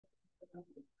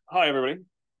Hi, everybody.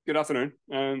 Good afternoon.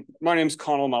 My name's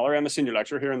Conall Mallory. I'm a senior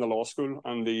lecturer here in the law school.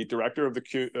 I'm the director of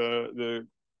the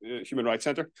Human Rights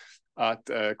Centre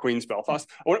at Queen's Belfast.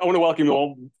 I want to welcome you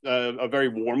all, a very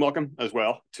warm welcome as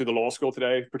well to the law school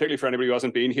today, particularly for anybody who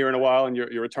hasn't been here in a while and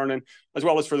you're returning, as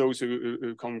well as for those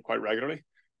who come quite regularly.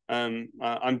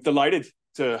 I'm delighted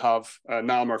to have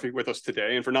Niall Murphy with us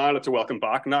today. And for Niall, it's a welcome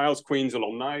back. Niall's Queen's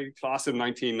alumni, class of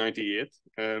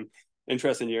 1998.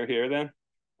 Interesting year here then.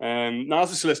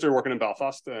 Niall's a solicitor working in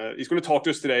Belfast. He's going to talk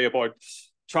to us today about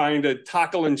trying to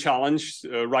tackle and challenge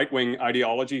right-wing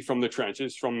ideology from the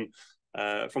trenches, from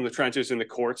the trenches in the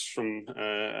courts, from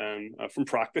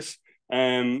practice.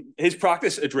 His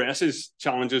practice addresses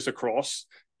challenges across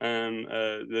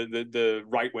the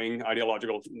right-wing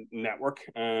ideological network,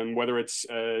 whether it's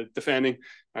defending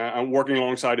and working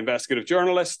alongside investigative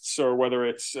journalists, or whether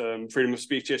it's freedom of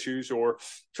speech issues, or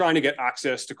trying to get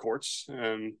access to courts.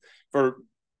 For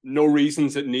no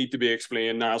reasons that need to be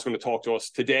explained, Niall's going to talk to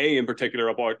us today in particular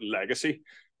about legacy.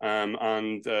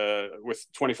 With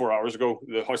 24 hours ago,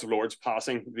 the House of Lords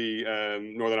passing the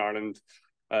Northern Ireland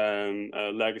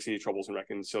Legacy, Troubles and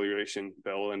Reconciliation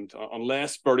Bill. And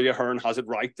unless Bertie Ahern has it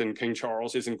right and King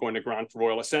Charles isn't going to grant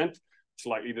royal assent, it's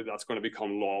likely that that's going to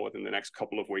become law within the next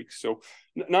couple of weeks. So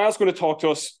Niall's going to talk to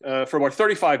us for about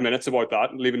 35 minutes about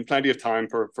that, leaving plenty of time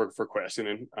for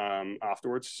questioning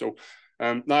afterwards. So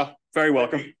Niall, very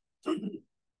welcome.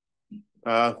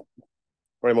 Very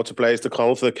much obliged to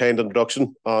Conall for the kind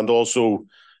introduction, and also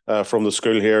from the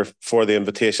school here for the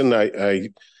invitation. I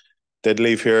did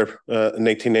leave here in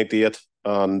 1998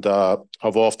 and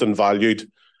have often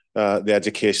valued the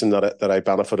education that I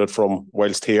benefited from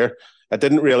whilst here. I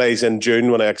didn't realise in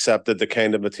June, when I accepted the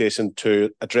kind invitation to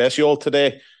address you all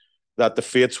today, that the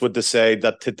fates would decide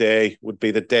that today would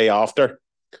be the day after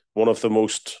one of the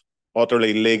most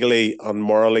utterly legally and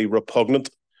morally repugnant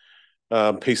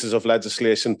pieces of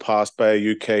legislation passed by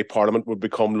a UK Parliament would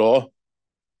become law.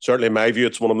 Certainly, in my view,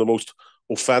 it's one of the most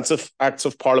offensive acts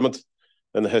of Parliament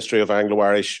in the history of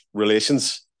Anglo-Irish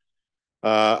relations.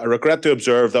 I regret to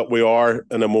observe that we are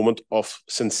in a moment of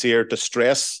sincere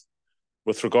distress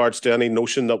with regards to any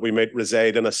notion that we might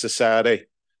reside in a society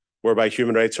whereby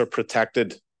human rights are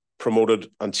protected, promoted,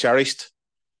 and cherished.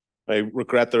 I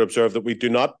regret to observe that we do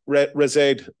not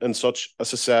reside in such a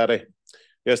society.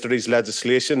 Yesterday's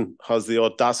legislation has the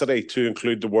audacity to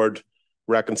include the word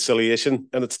reconciliation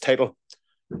in its title.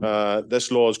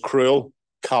 This law is cruel,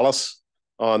 callous,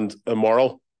 and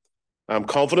immoral. I'm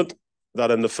confident that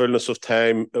in the fullness of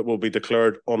time it will be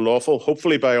declared unlawful,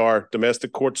 hopefully by our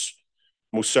domestic courts,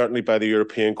 most certainly by the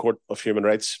European Court of Human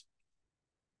Rights.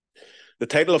 The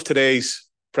title of today's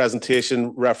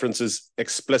presentation references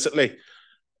explicitly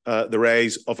the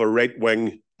rise of a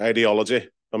right-wing ideology,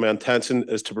 and my intention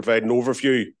is to provide an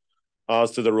overview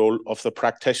as to the role of the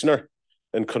practitioner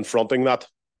in confronting that.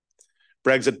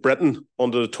 Brexit Britain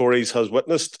under the Tories has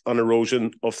witnessed an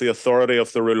erosion of the authority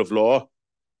of the rule of law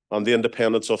and the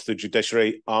independence of the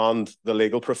judiciary and the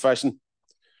legal profession.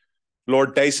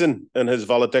 Lord Dyson, in his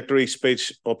valedictory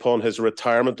speech upon his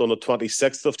retirement on the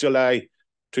 26th of July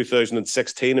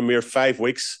 2016, a mere 5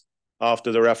 weeks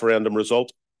after the referendum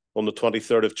result on the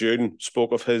 23rd of June,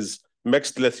 spoke of his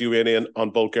mixed Lithuanian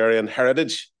and Bulgarian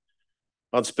heritage,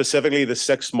 and specifically the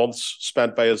 6 months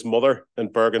spent by his mother in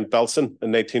Bergen-Belsen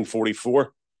in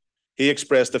 1944. He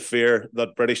expressed a fear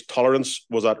that British tolerance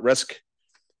was at risk.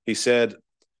 He said,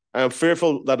 "I am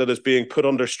fearful that it is being put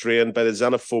under strain by the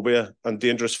xenophobia and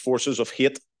dangerous forces of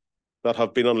hate that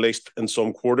have been unleashed in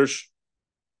some quarters."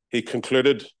 He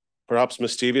concluded, perhaps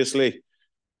mischievously,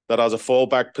 that as a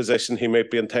fallback position he might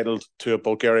be entitled to a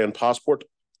Bulgarian passport.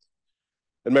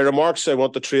 In my remarks, I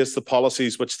want to trace the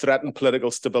policies which threaten political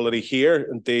stability here,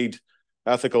 indeed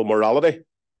ethical morality,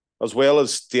 as well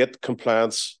as state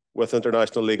compliance with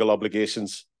international legal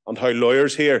obligations, and how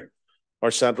lawyers here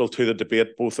are central to the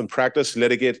debate, both in practice,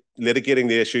 litigating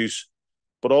the issues,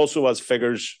 but also as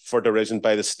figures for derision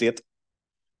by the state.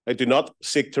 I do not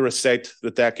seek to recite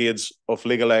the decades of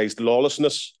legalised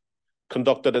lawlessness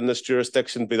conducted in this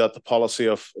jurisdiction, be that the policy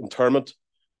of internment,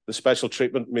 the special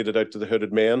treatment meted out to the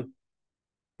hooded men.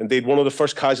 Indeed, one of the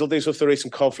first casualties of the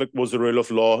recent conflict was the rule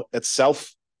of law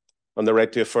itself and the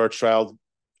right to a fair trial,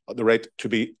 the right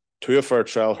to a fair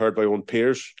trial heard by own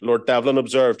peers. Lord Devlin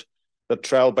observed that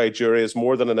trial by jury is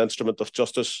more than an instrument of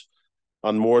justice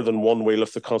and more than one wheel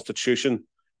of the Constitution.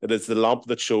 It is the lamp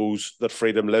that shows that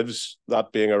freedom lives,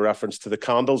 that being a reference to the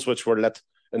candles which were lit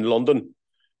in London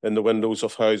in the windows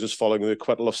of houses following the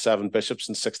acquittal of 7 bishops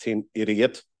in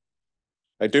 1688.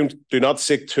 I do not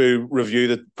seek to review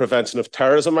the Prevention of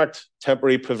Terrorism Act.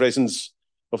 Temporary provisions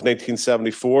of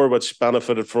 1974, which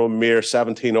benefited from a mere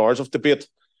 17 hours of debate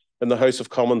in the House of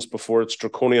Commons before its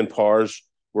draconian powers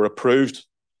were approved.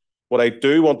 What I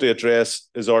do want to address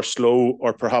is our slow,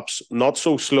 or perhaps not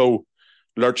so slow,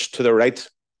 lurch to the right,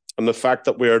 and the fact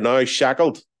that we are now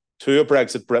shackled to a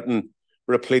Brexit Britain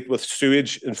replete with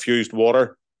sewage-infused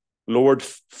water, lowered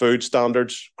food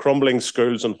standards, crumbling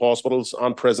schools and hospitals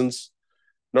and prisons,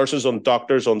 nurses and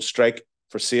doctors on strike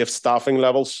for safe staffing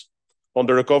levels,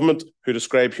 under a government who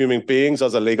describe human beings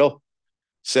as illegal,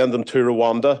 send them to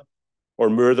Rwanda, or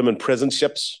moor them in prison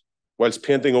ships, whilst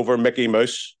painting over Mickey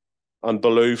Mouse and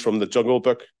Baloo from the Jungle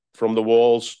Book from the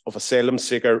walls of asylum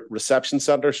seeker reception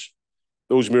centres.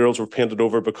 Those murals were painted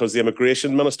over because the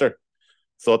immigration minister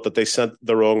thought that they sent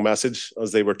the wrong message,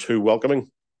 as they were too welcoming.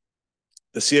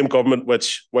 The same government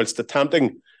which, whilst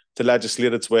attempting to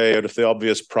legislate its way out of the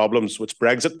obvious problems which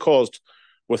Brexit caused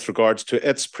with regards to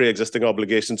its pre-existing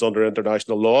obligations under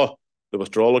international law, the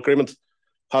withdrawal agreement,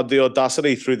 had the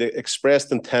audacity, through the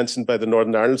expressed intention by the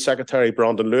Northern Ireland Secretary,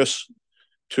 Brandon Lewis,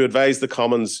 to advise the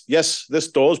Commons, yes, this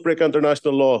does break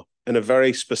international law in a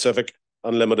very specific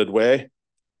and limited way.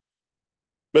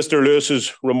 Mr.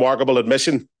 Lewis's remarkable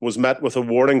admission was met with a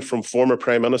warning from former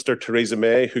Prime Minister Theresa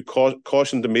May, who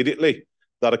cautioned immediately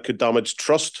that it could damage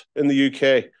trust in the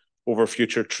UK over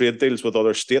future trade deals with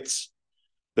other states.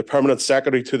 The Permanent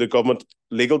Secretary to the Government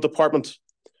Legal Department,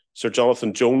 Sir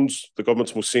Jonathan Jones, the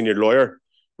government's most senior lawyer,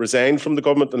 resigned from the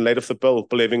government in light of the bill,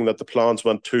 believing that the plans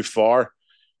went too far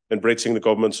in breaching the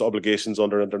government's obligations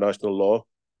under international law.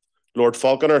 Lord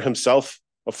Falconer himself,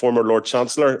 a former Lord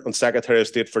Chancellor and Secretary of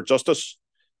State for Justice,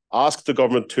 asked the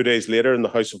government 2 days later in the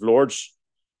House of Lords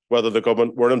whether the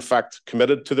government were in fact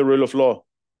committed to the rule of law.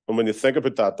 And when you think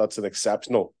about that, that's an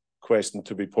exceptional question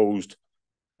to be posed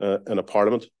in a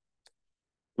parliament.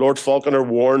 Lord Falconer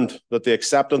warned that the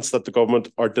acceptance that the government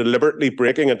are deliberately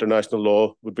breaking international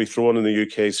law would be thrown in the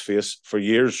UK's face for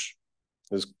years.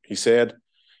 As he said,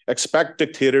 expect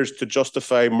dictators to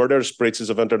justify murderous breaches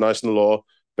of international law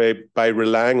by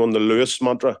relying on the Lewis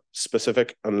mantra,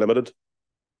 specific and limited.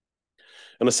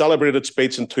 In a celebrated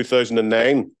speech in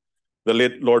 2009, the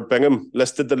late Lord Bingham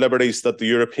listed the liberties that the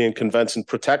European Convention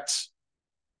protects: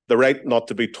 the right not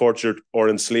to be tortured or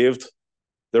enslaved,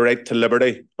 the right to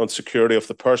liberty and security of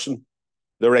the person,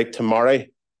 the right to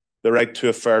marry, the right to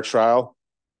a fair trial,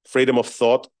 freedom of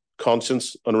thought,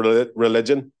 conscience and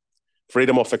religion,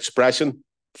 freedom of expression,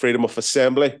 freedom of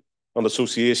assembly and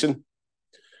association.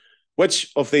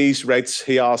 Which of these rights,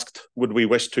 he asked, would we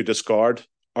wish to discard?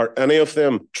 Are any of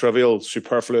them trivial,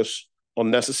 superfluous,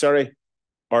 unnecessary?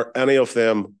 Are any of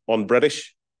them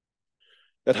un-British?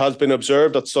 It has been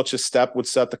observed that such a step would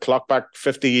set the clock back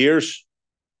 50 years,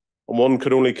 and one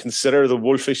could only consider the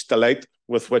wolfish delight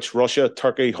with which Russia,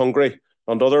 Turkey, Hungary,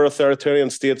 and other authoritarian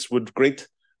states would greet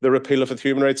the repeal of the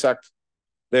Human Rights Act.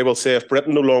 They will say, if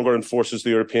Britain no longer enforces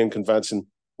the European Convention,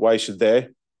 why should they?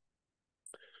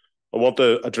 I want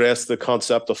to address the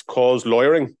concept of cause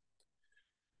lawyering,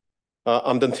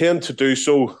 and intend to do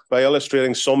so by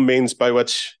illustrating some means by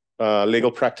which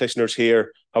legal practitioners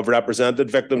here have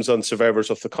represented victims and survivors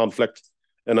of the conflict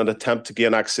in an attempt to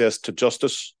gain access to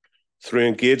justice through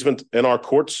engagement in our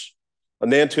courts,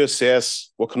 and then to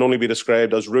assess what can only be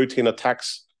described as routine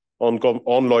attacks on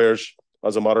lawyers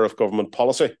as a matter of government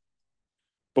policy.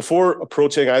 Before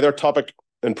approaching either topic,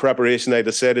 in preparation, I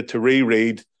decided to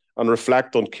reread and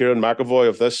reflect on Kieran McAvoy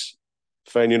of this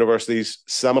fine university's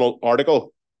seminal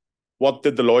article, What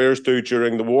Did the Lawyers Do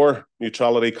During the War,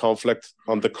 Neutrality, Conflict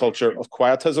and the Culture of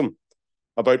Quietism,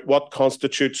 about what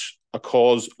constitutes a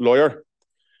cause lawyer.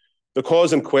 The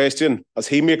cause in question, as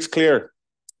he makes clear,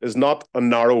 is not a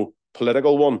narrow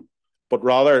political one, but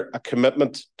rather a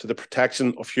commitment to the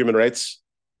protection of human rights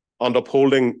and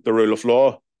upholding the rule of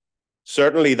law.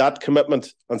 Certainly that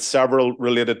commitment and several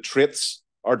related traits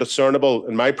are discernible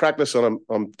in my practice, and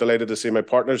I'm delighted to see my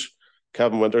partners,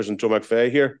 Kevin Winters and Joe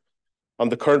McVeigh here,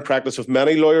 and the current practice of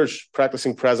many lawyers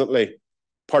practicing presently,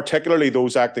 particularly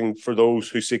those acting for those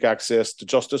who seek access to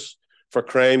justice for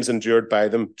crimes endured by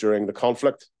them during the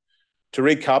conflict. To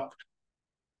recap,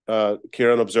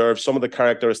 Kieran observes some of the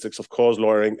characteristics of cause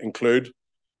lawyering include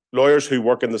lawyers who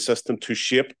work in the system to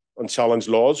shape and challenge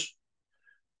laws,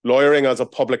 lawyering as a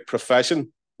public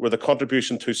profession where the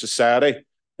contribution to society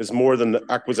is more than the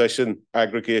acquisition,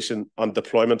 aggregation and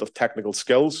deployment of technical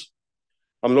skills,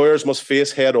 and lawyers must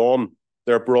face head-on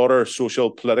their broader social,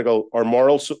 political or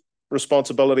moral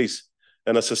responsibilities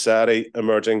in a society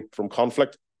emerging from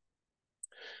conflict.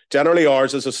 Generally,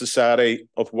 ours is a society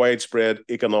of widespread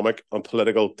economic and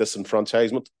political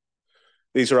disenfranchisement.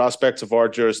 These are aspects of our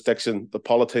jurisdiction that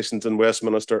politicians in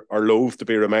Westminster are loath to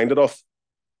be reminded of.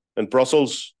 In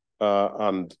Brussels,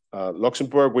 and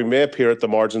Luxembourg, we may appear at the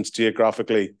margins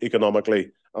geographically,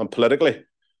 economically, and politically.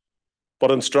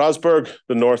 But in Strasbourg,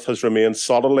 the North has remained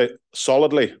solidly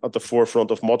at the forefront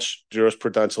of much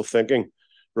jurisprudential thinking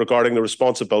regarding the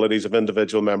responsibilities of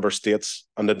individual member states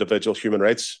and individual human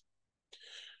rights.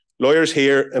 Lawyers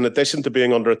here, in addition to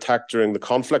being under attack during the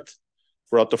conflict,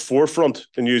 were at the forefront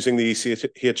in using the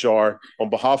ECHR on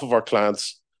behalf of our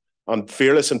clients and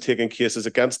fearless in taking cases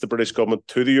against the British government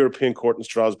to the European Court in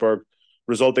Strasbourg,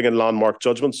 resulting in landmark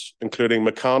judgments, including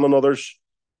McCann and others,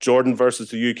 Jordan versus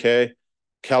the UK,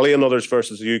 Kelly and others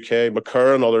versus the UK,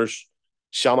 McCurr and others,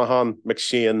 Shanahan,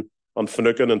 McShane, and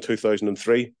Finucane in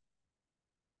 2003.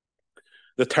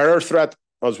 The terror threat,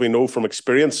 as we know from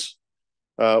experience,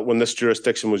 when this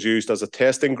jurisdiction was used as a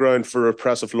testing ground for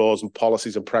repressive laws and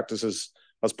policies and practices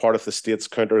as part of the state's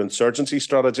counterinsurgency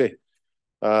strategy,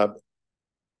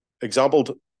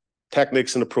 exampled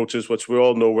techniques and approaches which we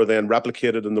all know were then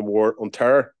replicated in the War on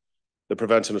Terror, the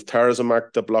Prevention of Terrorism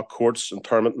Act that blocked courts,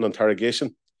 internment and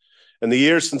interrogation. In the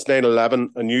years since 9/11,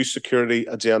 a new security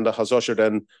agenda has ushered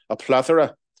in a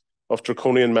plethora of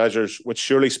draconian measures which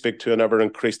surely speak to an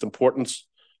ever-increased importance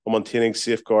of maintaining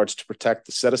safeguards to protect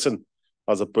the citizen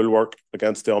as a bulwark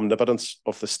against the omnipotence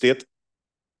of the state.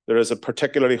 There is a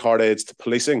particularly hard edge to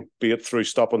policing, be it through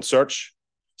stop and search,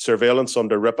 surveillance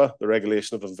under RIPA, the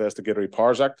Regulation of Investigatory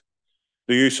Powers Act,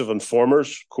 the use of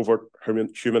informers, covert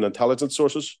human intelligence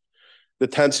sources, the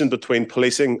tension between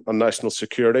policing and national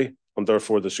security, and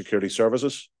therefore the security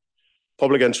services,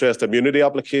 public interest immunity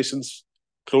applications,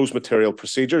 closed material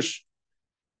procedures,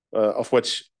 of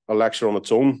which a lecture on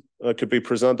its own could be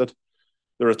presented,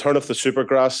 the return of the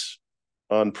supergrass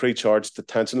and pre-charged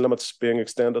detention limits being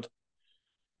extended.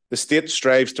 The state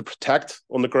strives to protect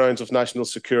on the grounds of national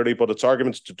security, but its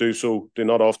arguments to do so do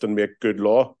not often make good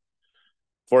law.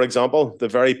 For example, the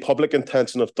very public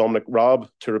intention of Dominic Raab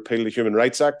to repeal the Human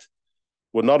Rights Act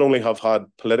would not only have had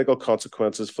political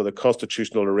consequences for the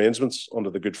constitutional arrangements under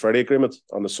the Good Friday Agreement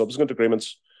and the subsequent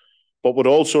agreements, but would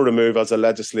also remove as a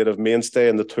legislative mainstay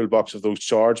in the toolbox of those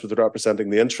charged with representing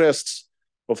the interests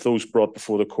of those brought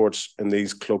before the courts in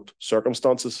these cloaked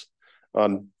circumstances.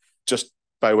 And just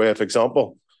by way of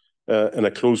example, in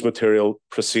a closed material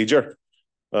procedure,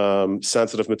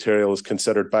 sensitive material is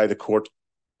considered by the court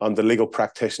and the legal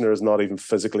practitioner is not even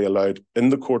physically allowed in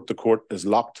the court. The court is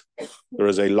locked. There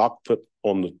is a lock put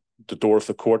on the door of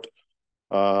the court,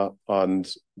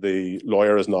 and the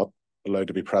lawyer is not allowed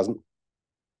to be present.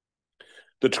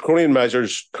 The draconian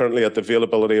measures currently at the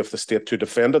availability of the state to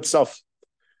defend itself,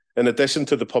 in addition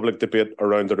to the public debate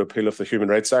around the repeal of the Human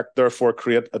Rights Act, therefore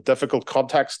create a difficult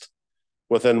context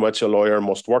within which a lawyer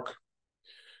must work.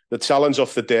 The challenge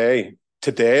of the day,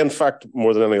 today in fact,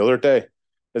 more than any other day,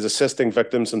 is assisting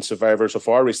victims and survivors of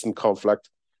our recent conflict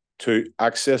to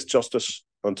access justice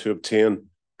and to obtain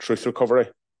truth recovery.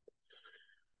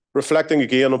 Reflecting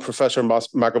again on Professor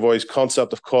McAvoy's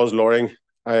concept of cause lawyering,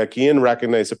 I again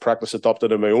recognise the practice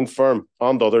adopted in my own firm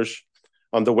and others,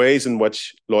 and the ways in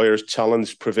which lawyers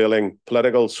challenge prevailing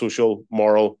political, social,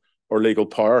 moral, or legal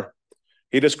power.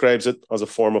 He describes it as a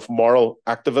form of moral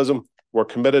activism, where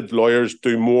committed lawyers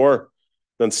do more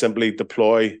than simply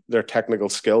deploy their technical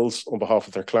skills on behalf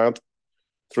of their client.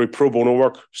 Through pro bono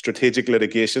work, strategic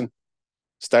litigation,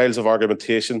 styles of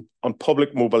argumentation, and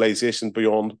public mobilisation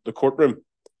beyond the courtroom.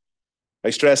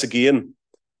 I stress again,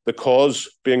 the cause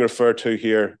being referred to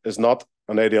here is not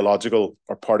an ideological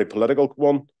or party political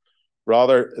one.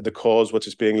 Rather, the cause which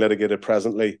is being litigated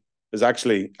presently is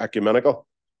actually ecumenical.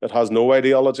 It has no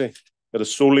ideology. It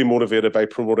is solely motivated by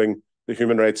promoting the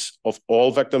human rights of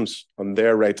all victims and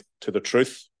their right to the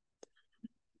truth.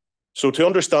 So to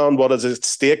understand what is at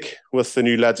stake with the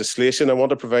new legislation, I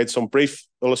want to provide some brief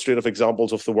illustrative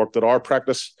examples of the work that our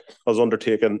practice has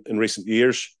undertaken in recent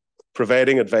years,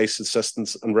 providing advice,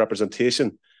 assistance and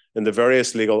representation in the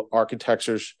various legal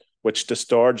architectures which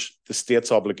discharge the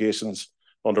state's obligations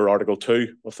under Article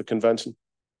 2 of the Convention.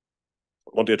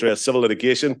 I want to address civil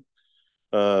litigation,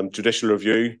 judicial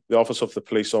review, the Office of the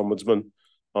Police Ombudsman,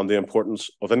 and the importance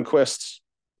of inquests.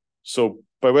 So,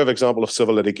 by way of example of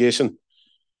civil litigation,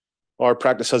 our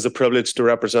practice has the privilege to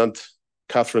represent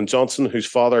Catherine Johnson, whose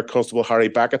father, Constable Harry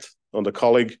Beckett, and a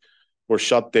colleague were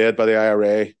shot dead by the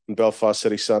IRA in Belfast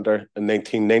city centre in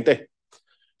 1990.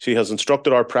 She has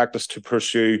instructed our practice to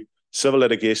pursue civil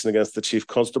litigation against the Chief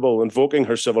Constable, invoking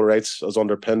her civil rights as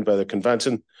underpinned by the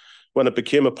Convention, when it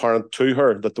became apparent to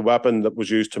her that the weapon that was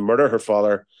used to murder her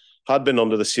father had been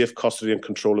under the safe custody and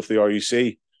control of the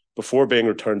RUC before being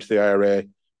returned to the IRA,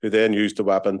 who then used the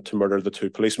weapon to murder the two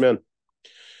policemen.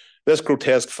 This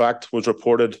grotesque fact was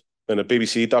reported in a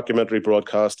BBC documentary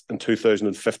broadcast in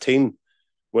 2015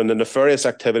 when the nefarious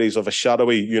activities of a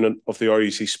shadowy unit of the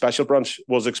RUC Special Branch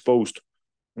was exposed.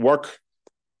 Work,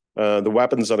 the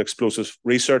Weapons and Explosives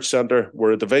Research Centre,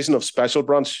 were a division of Special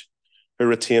Branch who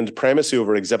retained primacy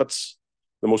over exhibits,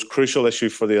 the most crucial issue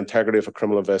for the integrity of a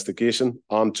criminal investigation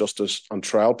and justice and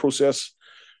trial process,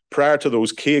 prior to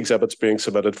those key exhibits being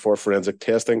submitted for forensic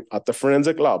testing at the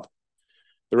forensic lab.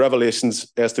 The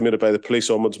revelations, estimated by the Police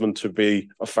Ombudsman to be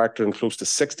a factor in close to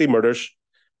 60 murders,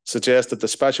 suggest that the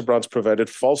Special Branch provided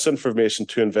false information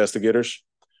to investigators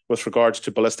with regards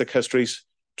to ballistic histories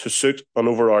to suit an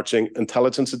overarching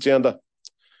intelligence agenda.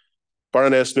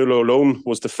 Baroness Nuala alone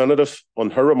was definitive on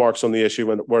her remarks on the issue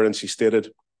wherein she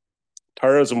stated,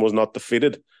 "Terrorism was not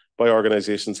defeated by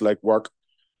organisations like WARC.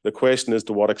 The question is,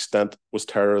 to what extent was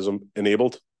terrorism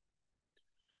enabled?"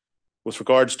 With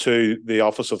regards to the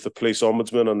Office of the Police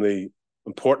Ombudsman and the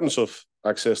importance of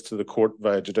access to the court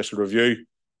via judicial review,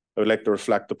 I would like to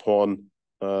reflect upon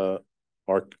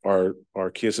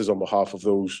our cases on behalf of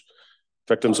those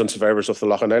victims and survivors of the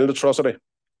Loughlin Island atrocity.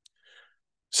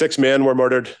 6 men were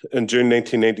murdered in June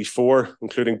 1994,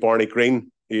 including Barney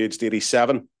Green, aged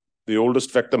 87, the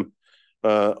oldest victim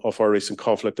of our recent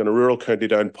conflict in a rural County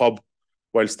Down pub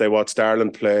whilst they watched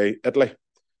Ireland play Italy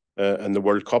in the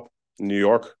World Cup in New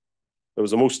York. It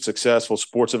was the most successful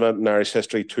sports event in Irish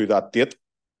history to that date.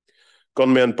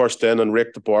 Gunmen burst in and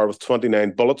raked the bar with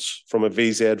 29 bullets from a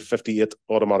VZ-58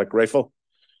 automatic rifle,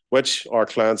 which our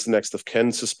client's next of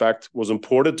kin suspect was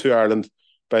imported to Ireland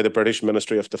by the British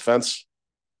Ministry of Defence.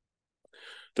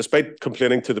 Despite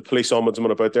complaining to the Police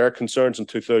Ombudsman about their concerns in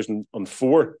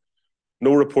 2004,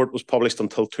 no report was published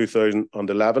until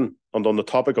 2011, and on the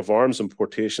topic of arms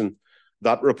importation,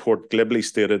 that report glibly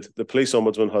stated the Police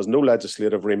Ombudsman has no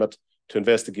legislative remit to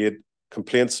investigate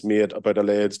complaints made about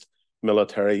alleged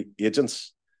military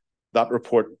agents. That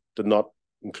report did not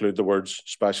include the words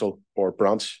special or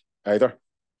branch either.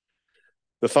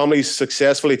 The families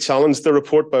successfully challenged the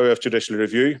report by way of judicial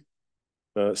review,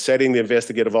 citing the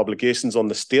investigative obligations on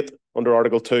the state under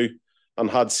Article 2, and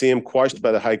had same quashed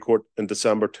by the High Court in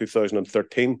December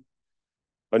 2013.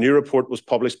 A new report was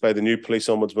published by the new Police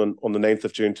Ombudsman on the 9th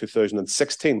of June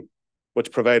 2016,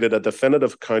 which provided a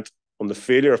definitive account on the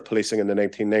failure of policing in the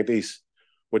 1990s,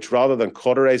 which rather than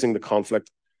cauterising the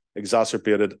conflict,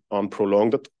 exacerbated and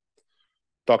prolonged it.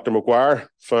 Dr. Maguire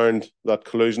found that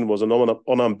collusion was an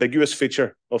unambiguous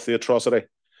feature of the atrocity,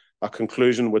 a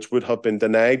conclusion which would have been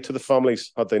denied to the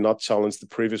families had they not challenged the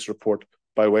previous report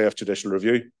by way of judicial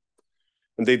review.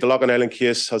 Indeed, the Loughlin Island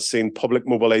case has seen public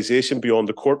mobilisation beyond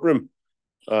the courtroom,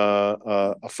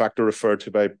 a factor referred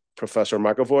to by Professor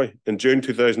McAvoy. In June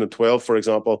 2012, for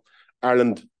example,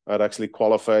 Ireland had actually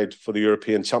qualified for the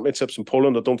European Championships in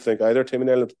Poland. I don't think either team in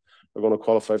Ireland are going to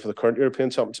qualify for the current European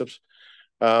Championships.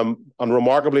 And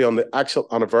remarkably, on the actual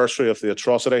anniversary of the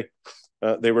atrocity,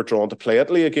 they were drawn to play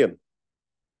Italy again.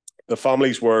 The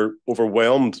families were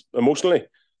overwhelmed emotionally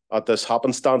at this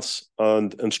happenstance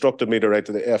and instructed me to write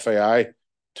to the FAI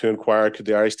to inquire could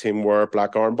the Irish team wear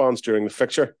black armbands during the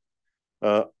fixture,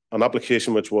 an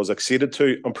application which was acceded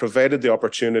to and provided the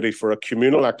opportunity for a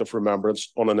communal act of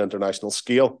remembrance on an international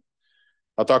scale.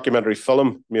 A documentary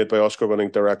film made by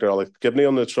Oscar-winning director Alex Gibney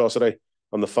on the atrocity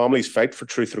and the family's fight for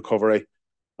truth recovery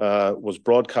was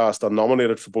broadcast and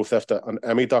nominated for both IFTA and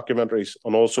Emmy documentaries,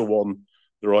 and also won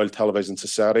the Royal Television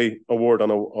Society Award.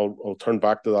 And I'll turn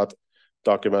back to that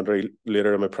documentary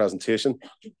later in my presentation.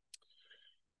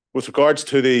 With regards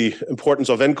to the importance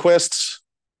of inquests,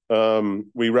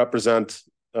 we represent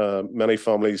many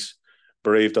families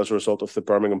bereaved as a result of the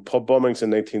Birmingham pub bombings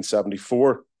in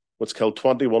 1974, which killed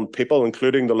 21 people,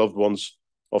 including the loved ones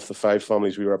of the 5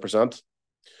 families we represent.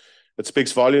 It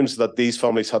speaks volumes that these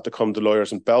families had to come to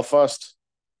lawyers in Belfast,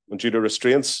 and due to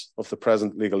restraints of the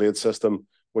present legal aid system,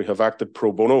 we have acted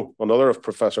pro bono, another of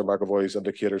Professor McAvoy's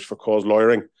indicators for cause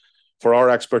lawyering, for our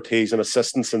expertise and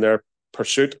assistance in their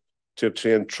pursuit to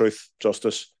obtain truth,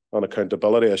 justice and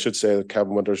accountability. I should say that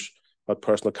Kevin Winters had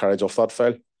personal carriage off that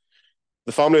file.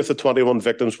 The family of the 21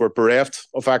 victims were bereft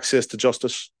of access to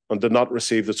justice and did not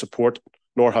receive the support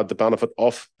nor had the benefit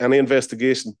of any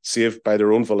investigation, save by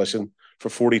their own volition, for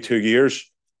 42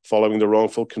 years following the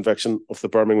wrongful conviction of the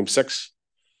Birmingham Six.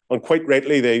 And quite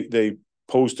rightly, they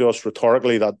posed to us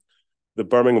rhetorically that the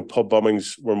Birmingham pub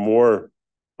bombings were more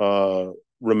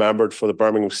remembered for the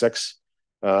Birmingham Six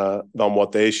than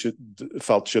what they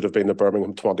felt should have been the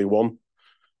Birmingham 21.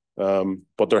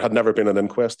 But there had never been an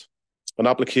inquest. An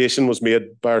application was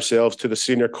made by ourselves to the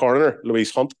senior coroner,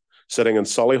 Louise Hunt, sitting in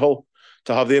Solihull,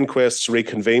 to have the inquests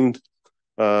reconvened,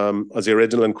 as the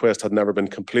original inquest had never been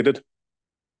completed.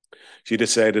 She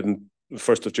decided on the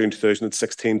 1st of June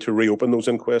 2016 to reopen those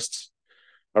inquests.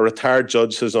 A retired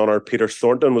judge, His Honour Peter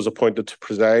Thornton, was appointed to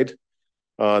preside,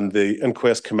 and the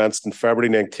inquest commenced in February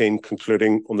 19,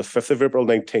 concluding on the 5th of April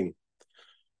 19.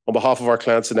 On behalf of our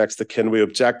clients and next of kin, we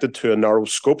objected to a narrow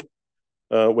scope,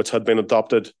 which had been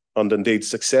adopted and indeed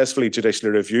successfully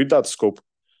judicially reviewed that scope.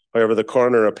 However, the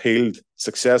coroner appealed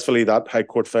successfully that High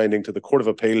Court finding to the Court of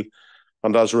Appeal,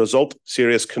 and as a result,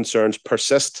 serious concerns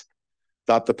persist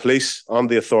that the police and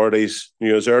the authorities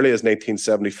knew as early as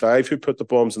 1975 who put the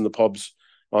bombs in the pubs,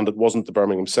 and it wasn't the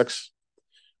Birmingham Six.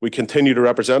 We continue to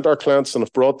represent our clients and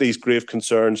have brought these grave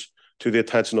concerns to the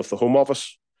attention of the Home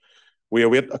Office. We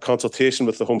await a consultation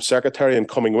with the Home Secretary in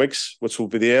coming weeks, which will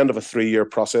be the end of a 3-year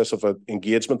process of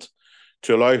engagement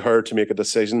to allow her to make a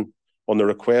decision on the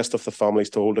request of the families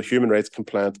to hold a human rights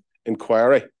compliant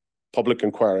inquiry, public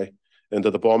inquiry,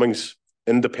 into the bombings,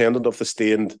 independent of the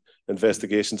stained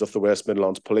investigations of the West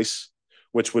Midlands Police,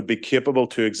 which would be capable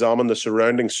to examine the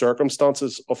surrounding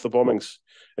circumstances of the bombings,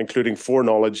 including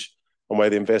foreknowledge and why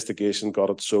the investigation got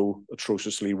it so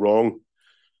atrociously wrong.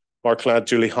 Our client,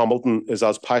 Julie Hamilton, is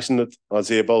as passionate, as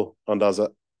able, and as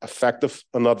effective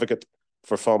an advocate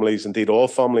for families, indeed all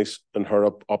families, in her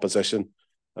opposition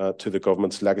to the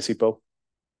government's legacy bill.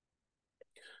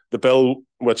 The bill,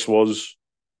 which was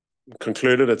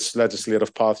concluded its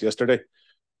legislative path yesterday,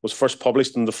 was first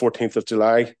published on the 14th of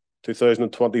July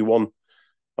 2021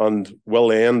 and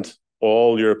will end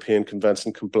all European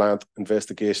Convention compliant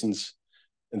investigations,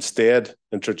 instead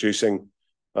introducing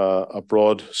a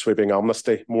broad sweeping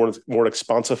amnesty, more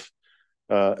expansive.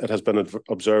 It has been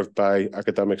observed by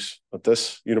academics at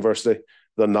this university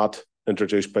than that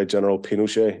introduced by General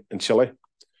Pinochet in Chile.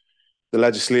 The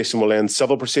legislation will end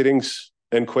civil proceedings,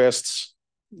 inquests,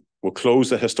 will close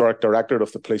the historic directorate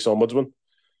of the Police Ombudsman,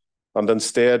 and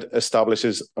instead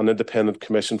establishes an independent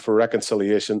commission for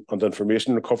reconciliation and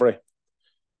information recovery,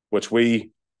 which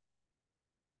we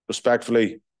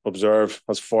respectfully observe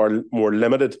has far more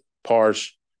limited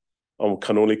powers and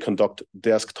can only conduct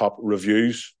desktop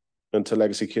reviews into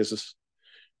legacy cases.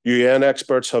 UN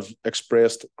experts have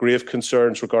expressed grave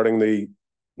concerns regarding the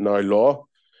now law,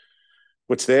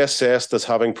 which they assessed as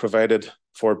having provided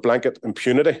for blanket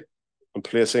impunity and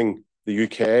placing the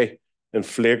UK in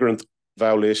flagrant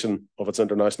violation of its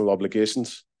international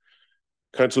obligations.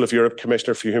 Council of Europe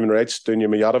Commissioner for Human Rights, Dunja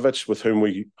Mijatovic, with whom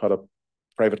we had a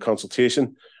private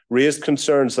consultation, raised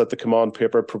concerns that the command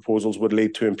paper proposals would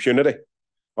lead to impunity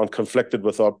and conflicted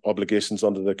with obligations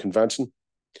under the Convention.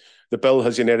 The bill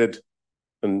has united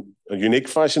in a unique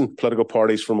fashion political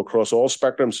parties from across all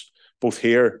spectrums, both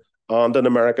here and in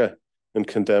America, in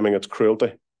condemning its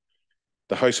cruelty.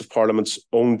 The House of Parliament's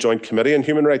own Joint Committee on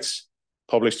Human Rights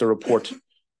published a report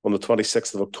on the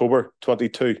 26th of October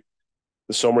 22,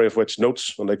 the summary of which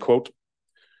notes, and I quote,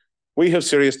 "We have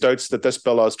serious doubts that this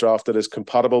bill as drafted is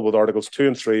compatible with Articles 2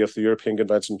 and 3 of the European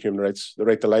Convention on Human Rights, the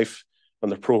right to life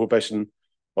and the prohibition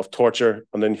of torture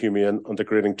and inhumane and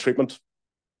degrading treatment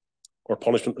or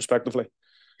punishment, respectively,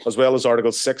 as well as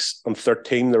Articles 6 and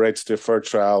 13, the rights to a fair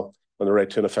trial and the right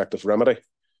to an effective remedy."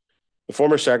 The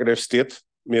former Secretary of State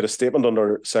made a statement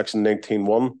under Section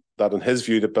 19.1 that, in his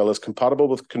view, the bill is compatible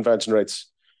with Convention rights.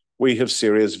 We have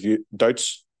serious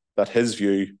doubts that his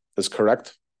view is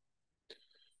correct.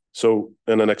 So,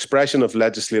 in an expression of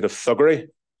legislative thuggery,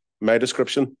 my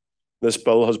description, this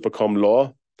bill has become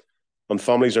law, and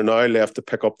families are now left to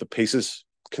pick up the pieces,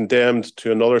 condemned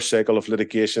to another cycle of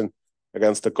litigation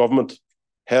against a government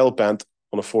hell-bent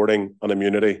on affording an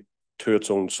immunity to its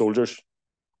own soldiers.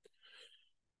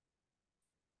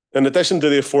 In addition to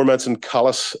the aforementioned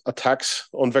callous attacks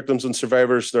on victims and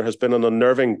survivors, there has been an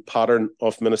unnerving pattern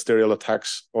of ministerial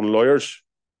attacks on lawyers,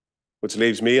 which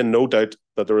leaves me in no doubt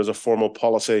that there is a formal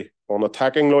policy on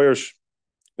attacking lawyers.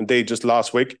 Indeed, just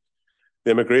last week,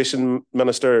 the Immigration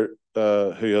Minister,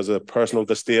 who has a personal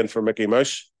disdain for Mickey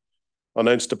Mouse,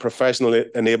 announced a professional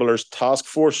enablers task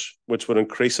force which would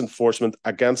increase enforcement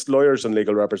against lawyers and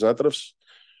legal representatives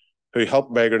who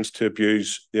help migrants to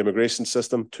abuse the immigration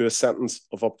system to a sentence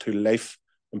of up to life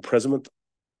imprisonment.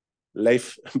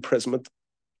 Life imprisonment.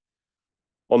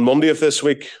 On Monday of this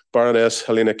week, Baroness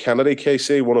Helena Kennedy,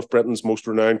 KC, one of Britain's most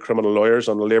renowned criminal lawyers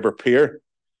and a Labour peer,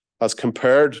 has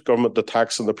compared government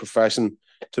attacks on the profession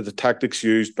to the tactics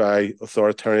used by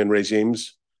authoritarian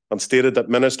regimes and stated that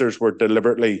ministers were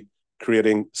deliberately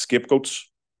creating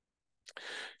scapegoats.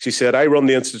 She said, "I run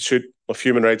the Institute of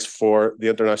Human Rights for the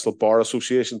International Bar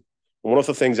Association. And one of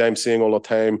the things I'm seeing all the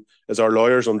time is our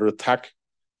lawyers under attack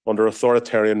under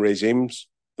authoritarian regimes.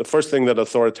 The first thing that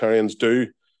authoritarians do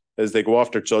is they go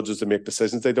after judges to make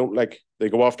decisions they don't like. They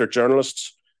go after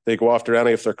journalists. They go after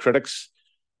any of their critics,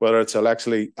 whether it's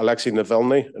Alexei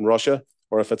Navalny in Russia,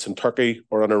 or if it's in Turkey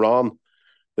or in Iran.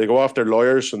 They go after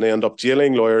lawyers and they end up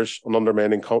jailing lawyers and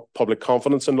undermining public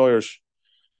confidence in lawyers.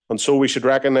 And so we should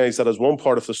recognise that as one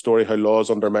part of the story, how law is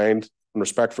undermined and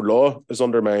respect for law is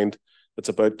undermined, it's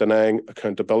about denying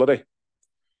accountability.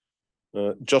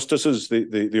 Justices,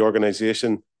 the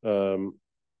organisation who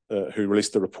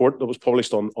released the report that was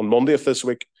published on Monday of this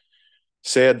week,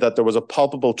 said that there was a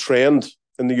palpable trend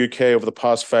in the UK over the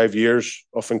past 5 years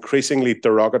of increasingly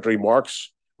derogatory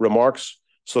remarks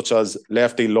such as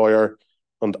lefty lawyer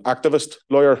and activist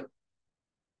lawyer.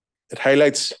 It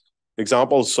highlights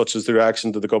examples such as the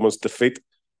reaction to the government's defeat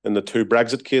in the 2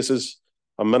 Brexit cases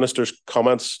and ministers'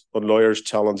 comments on lawyers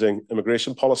challenging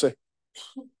immigration policy.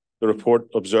 The report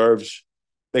observes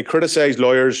they criticise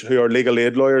lawyers who are legal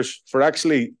aid lawyers for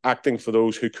actually acting for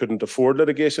those who couldn't afford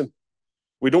litigation.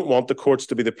 We don't want the courts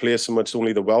to be the place in which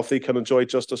only the wealthy can enjoy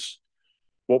justice.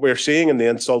 What we're seeing in the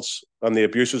insults and the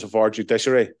abuses of our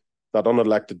judiciary, that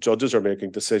unelected judges are making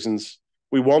decisions.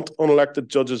 We want unelected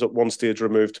judges at one stage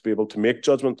removed to be able to make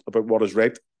judgment about what is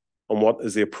right and what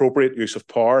is the appropriate use of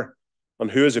power and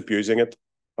who is abusing it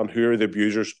and who are the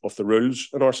abusers of the rules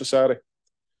in our society.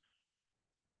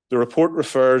 The report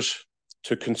refers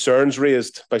to concerns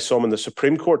raised by some in the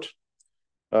Supreme Court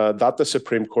that the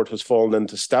Supreme Court has fallen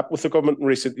into step with the government in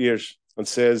recent years and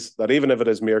says that even if it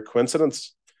is mere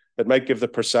coincidence, it might give the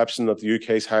perception that the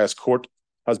UK's highest court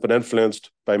has been influenced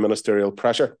by ministerial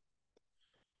pressure.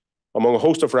 Among a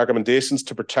host of recommendations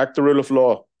to protect the rule of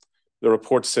law, the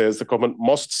report says the government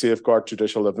must safeguard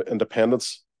judicial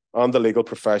independence and the legal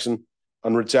profession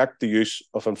and reject the use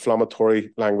of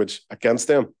inflammatory language against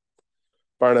them.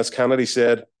 Baroness Kennedy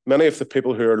said, many of the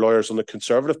people who are lawyers on the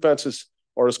Conservative benches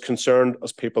are as concerned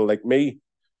as people like me.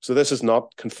 So this is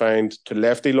not confined to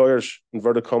lefty lawyers,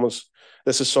 inverted commas.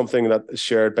 This is something that is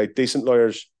shared by decent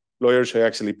lawyers, lawyers who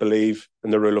actually believe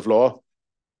in the rule of law.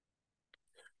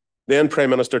 Then Prime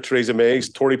Minister Theresa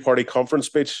May's Tory party conference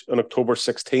speech on October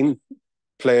 16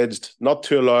 pledged not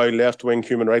to allow left-wing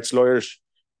human rights lawyers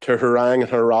to harangue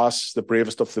and harass the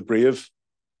bravest of the brave,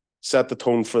 set the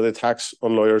tone for the attacks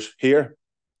on lawyers here.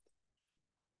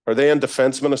 Our then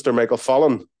Defence Minister Michael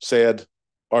Fallon said,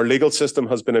 our legal system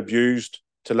has been abused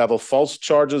to level false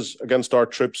charges against our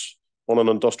troops on an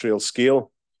industrial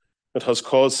scale. It has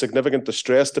caused significant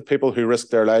distress to people who risk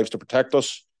their lives to protect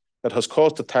us. It has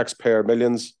cost the taxpayer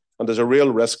millions and is a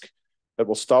real risk that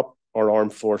will stop our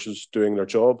armed forces doing their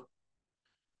job.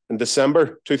 In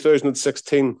December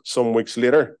 2016, some weeks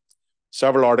later,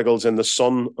 several articles in The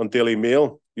Sun and Daily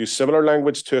Mail used similar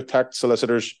language to attack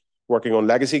solicitors working on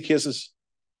legacy cases.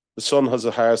 The Sun has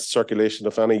the highest circulation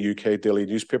of any UK daily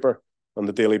newspaper, and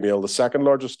the Daily Mail the second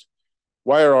largest.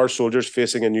 Why are our soldiers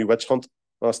facing a new witch hunt?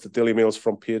 Asked the Daily Mail's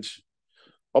front page.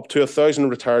 Up to 1,000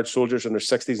 retired soldiers in their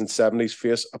 60s and 70s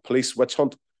face a police witch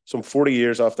hunt some 40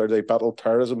 years after they battled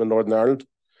terrorism in Northern Ireland.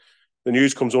 The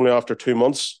news comes only after 2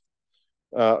 months.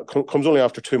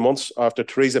 After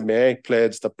Theresa May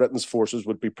pledged that Britain's forces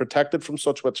would be protected from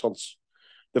such witch hunts.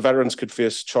 The veterans could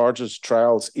face charges,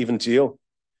 trials, even jail.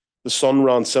 The Sun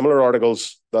ran similar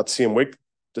articles that same week,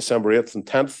 December 8th and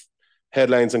 10th.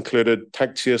 Headlines included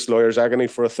tank chase lawyers' agony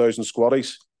for 1,000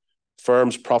 squatties.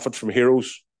 Firms profit from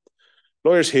heroes.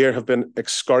 Lawyers here have been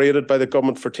excoriated by the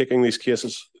government for taking these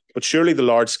cases, but surely the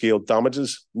large-scale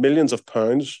damages, millions of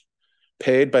pounds,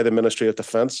 paid by the Ministry of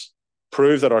Defence,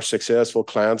 prove that our successful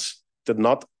clients did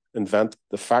not invent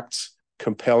the facts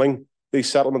compelling these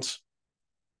settlements.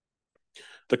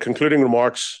 The concluding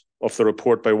remarks of the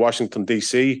report by Washington,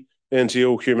 D.C.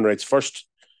 NGO Human Rights First,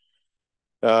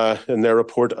 in their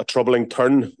report, A Troubling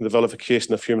Turn, the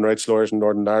Vilification of Human Rights Lawyers in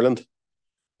Northern Ireland,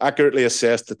 accurately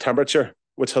assessed the temperature,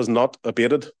 which has not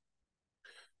abated.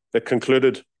 They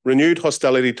concluded, renewed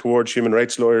hostility towards human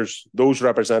rights lawyers, those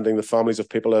representing the families of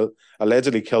people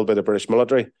allegedly killed by the British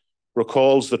military,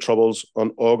 recalls the troubles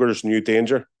and augurs new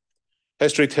danger.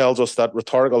 History tells us that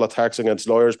rhetorical attacks against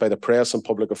lawyers by the press and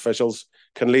public officials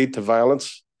can lead to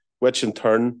violence, which in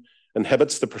turn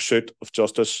inhibits the pursuit of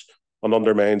justice and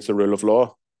undermines the rule of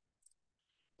law.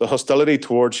 The hostility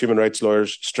towards human rights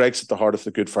lawyers strikes at the heart of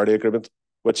the Good Friday Agreement,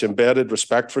 which embedded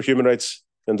respect for human rights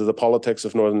into the politics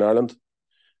of Northern Ireland.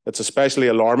 It's especially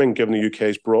alarming given the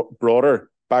UK's broader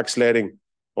backsliding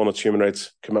on its human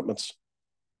rights commitments.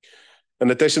 In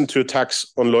addition to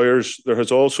attacks on lawyers, there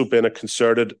has also been a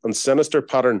concerted and sinister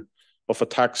pattern of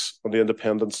attacks on the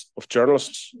independence of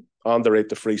journalists and the right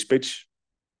to free speech.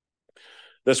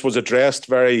 This was addressed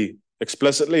very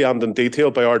explicitly and in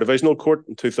detail by our Divisional Court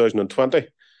in 2020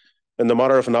 in the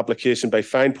matter of an application by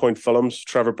Fine Point Films,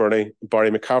 Trevor Burney and Barry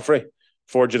McCaffrey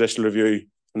for judicial review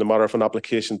in the matter of an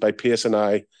application by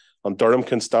PSNI and Durham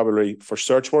Constabulary for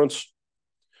search warrants.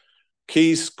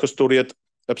 Keys, Custodiate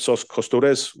Ipsos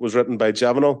Custodes was written by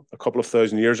Juvenal a couple of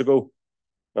thousand years ago,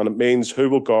 and it means who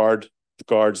will guard the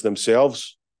guards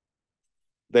themselves.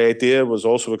 The idea was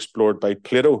also explored by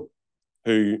Plato,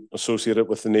 who associated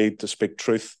with the need to speak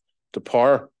truth to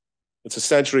power. It's a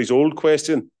centuries-old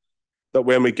question that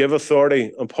when we give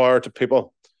authority and power to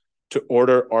people to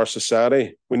order our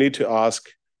society, we need to ask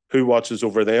who watches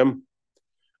over them.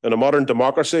 In a modern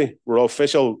democracy, where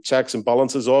official checks and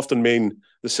balances often mean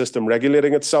the system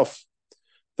regulating itself,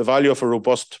 the value of a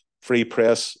robust free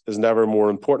press is never more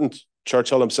important.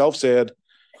 Churchill himself said,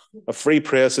 "A free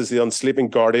press is the unsleeping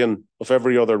guardian of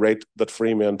every other right that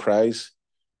free men prize.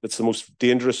 It's the most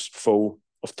dangerous foe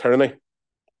of tyranny."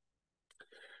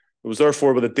 It was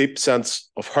therefore with a deep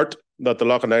sense of hurt that the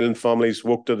Loughlin Island families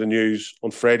woke to the news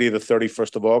on Friday, the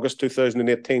 31st of August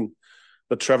 2018,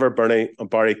 that Trevor Burney and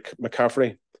Barry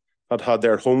McCaffrey had had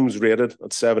their homes raided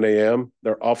at 7 a.m,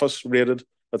 their office raided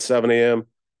at 7 a.m,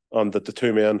 and that the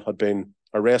two men had been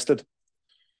arrested.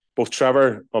 Both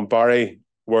Trevor and Barry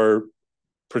were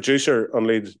producer and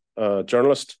lead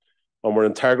journalist and were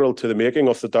integral to the making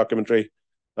of the documentary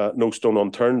No Stone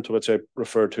Unturned, to which I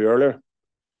referred to earlier.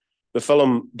 The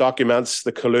film documents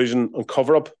the collusion and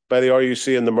cover-up by the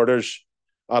RUC in the murders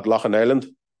at Loughlin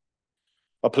Island.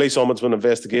 A police ombudsman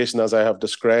investigation, as I have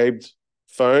described,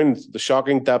 found the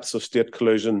shocking depths of state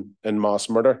collusion in mass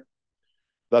murder,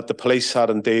 that the police had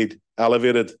indeed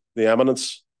elevated the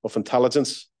eminence of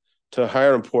intelligence to a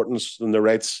higher importance than the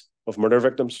rights of murder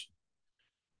victims.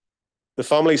 The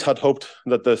families had hoped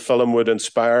that the film would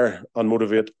inspire and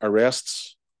motivate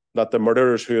arrests, that the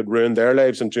murderers who had ruined their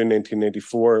lives in June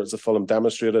 1994, as the film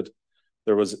demonstrated,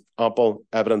 there was ample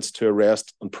evidence to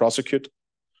arrest and prosecute.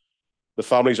 The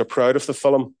families are proud of the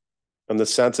film and the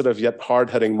sensitive yet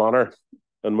hard-hitting manner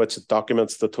in which it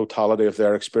documents the totality of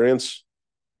their experience.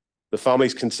 The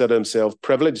families consider themselves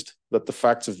privileged that the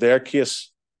facts of their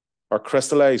case are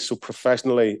crystallised so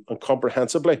professionally and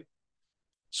comprehensively,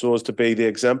 so as to be the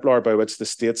exemplar by which the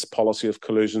state's policy of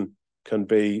collusion can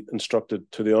be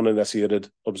instructed to the uninitiated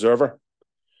observer.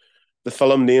 The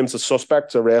film names the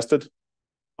suspects arrested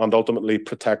and ultimately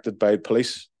protected by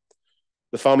police.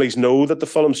 The families know that the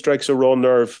film strikes a raw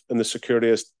nerve in the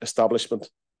security establishment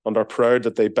and are proud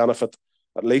that they benefit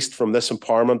at least from this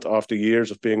empowerment after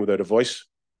years of being without a voice.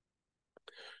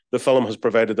 The film has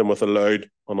provided them with a loud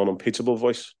and unimpeachable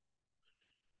voice.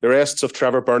 The arrests of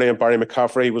Trevor Burney and Barry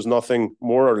McCaffrey was nothing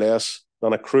more or less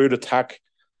than a crude attack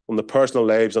on the personal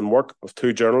lives and work of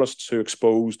two journalists who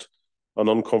exposed an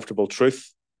uncomfortable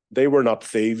truth. They were not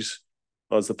thieves,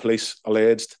 as the police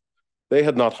alleged. They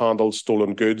had not handled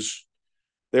stolen goods.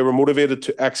 They were motivated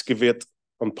to excavate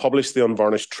and publish the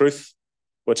unvarnished truth,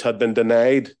 which had been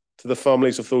denied to the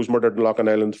families of those murdered in Loughlin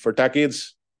Island for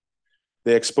decades.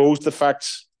 They exposed the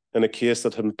facts in a case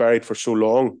that had been buried for so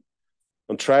long,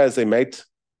 and try as they might,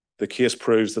 the case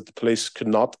proves that the police could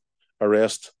not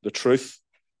arrest the truth.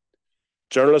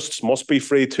 Journalists must be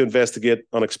free to investigate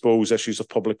and expose issues of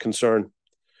public concern.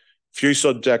 Few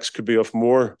subjects could be of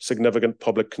more significant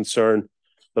public concern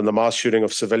than the mass shooting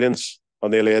of civilians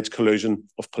and the alleged collusion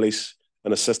of police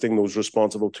in assisting those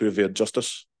responsible to evade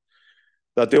justice.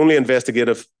 That the only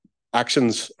investigative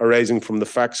actions arising from the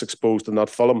facts exposed in that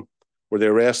film were the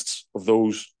arrests of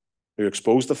those who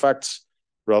exposed the facts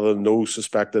rather than those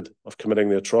suspected of committing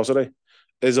the atrocity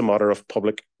is a matter of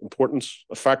public importance,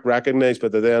 a fact recognised by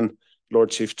the then Lord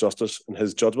Chief Justice in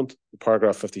his judgment,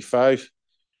 paragraph 55.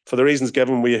 For the reasons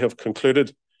given, we have